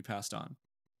from will be passed on.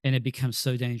 And it becomes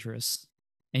so dangerous.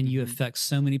 And you Mm-hmm. affect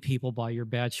so many people by your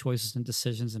bad choices and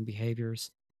decisions and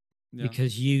behaviors Yeah.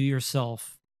 because you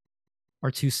yourself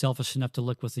are too selfish enough to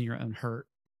look within your own hurt.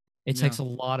 It Yeah. takes a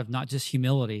lot of not just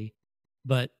humility,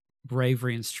 but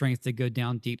bravery and strength to go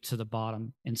down deep to the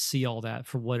bottom and see all that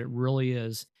for what it really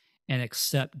is and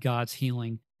accept God's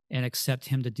healing and accept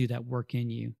Him to do that work in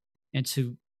you and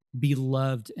to be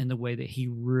loved in the way that He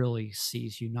really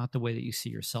sees you, not the way that you see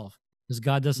yourself. Because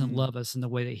God doesn't Mm. love us in the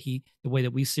way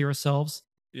that we see ourselves.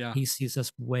 Yeah. He sees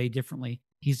us way differently.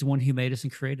 He's the one who made us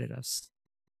and created us.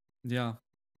 Yeah.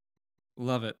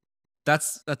 Love it.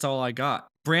 That's all I got.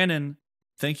 Branon,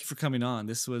 thank you for coming on.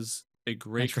 This was a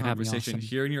great Thanks for having me, conversation. Austin.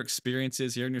 Hearing your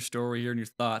experiences, hearing your story, hearing your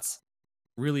thoughts.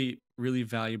 Really, really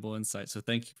valuable insight. So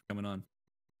thank you for coming on.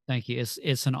 Thank you.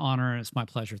 It's an honor and it's my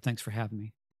pleasure. Thanks for having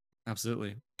me.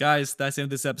 Absolutely. Guys, that's the end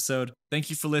of this episode. Thank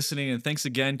you for listening, and thanks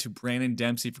again to Branon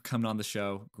Dempsey for coming on the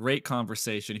show. Great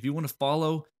conversation. If you want to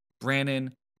follow Branon,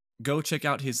 go check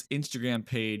out his Instagram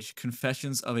page,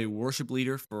 Confessions of a Worship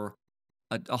Leader, for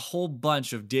a whole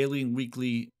bunch of daily and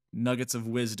weekly nuggets of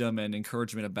wisdom and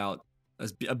encouragement about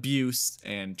abuse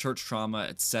and church trauma,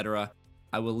 etc.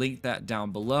 I will link that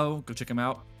down below. Go check him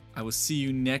out. I will see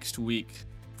you next week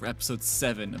for episode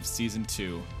 7 of season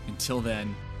 2. Until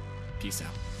then, peace out.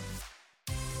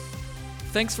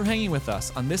 Thanks for hanging with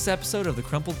us on this episode of the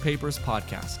Crumpled Papers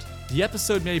podcast. The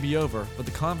episode may be over, but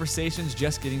the conversation's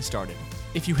just getting started.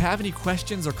 If you have any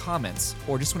questions or comments,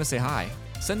 or just want to say hi,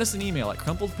 send us an email at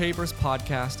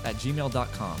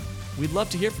crumpledpaperspodcast@gmail.com. We'd love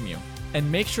to hear from you. And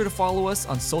make sure to follow us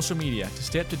on social media to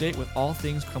stay up to date with all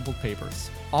things Crumpled Papers.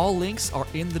 All links are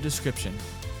in the description.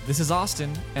 This is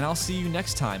Austin, and I'll see you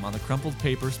next time on the Crumpled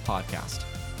Papers podcast.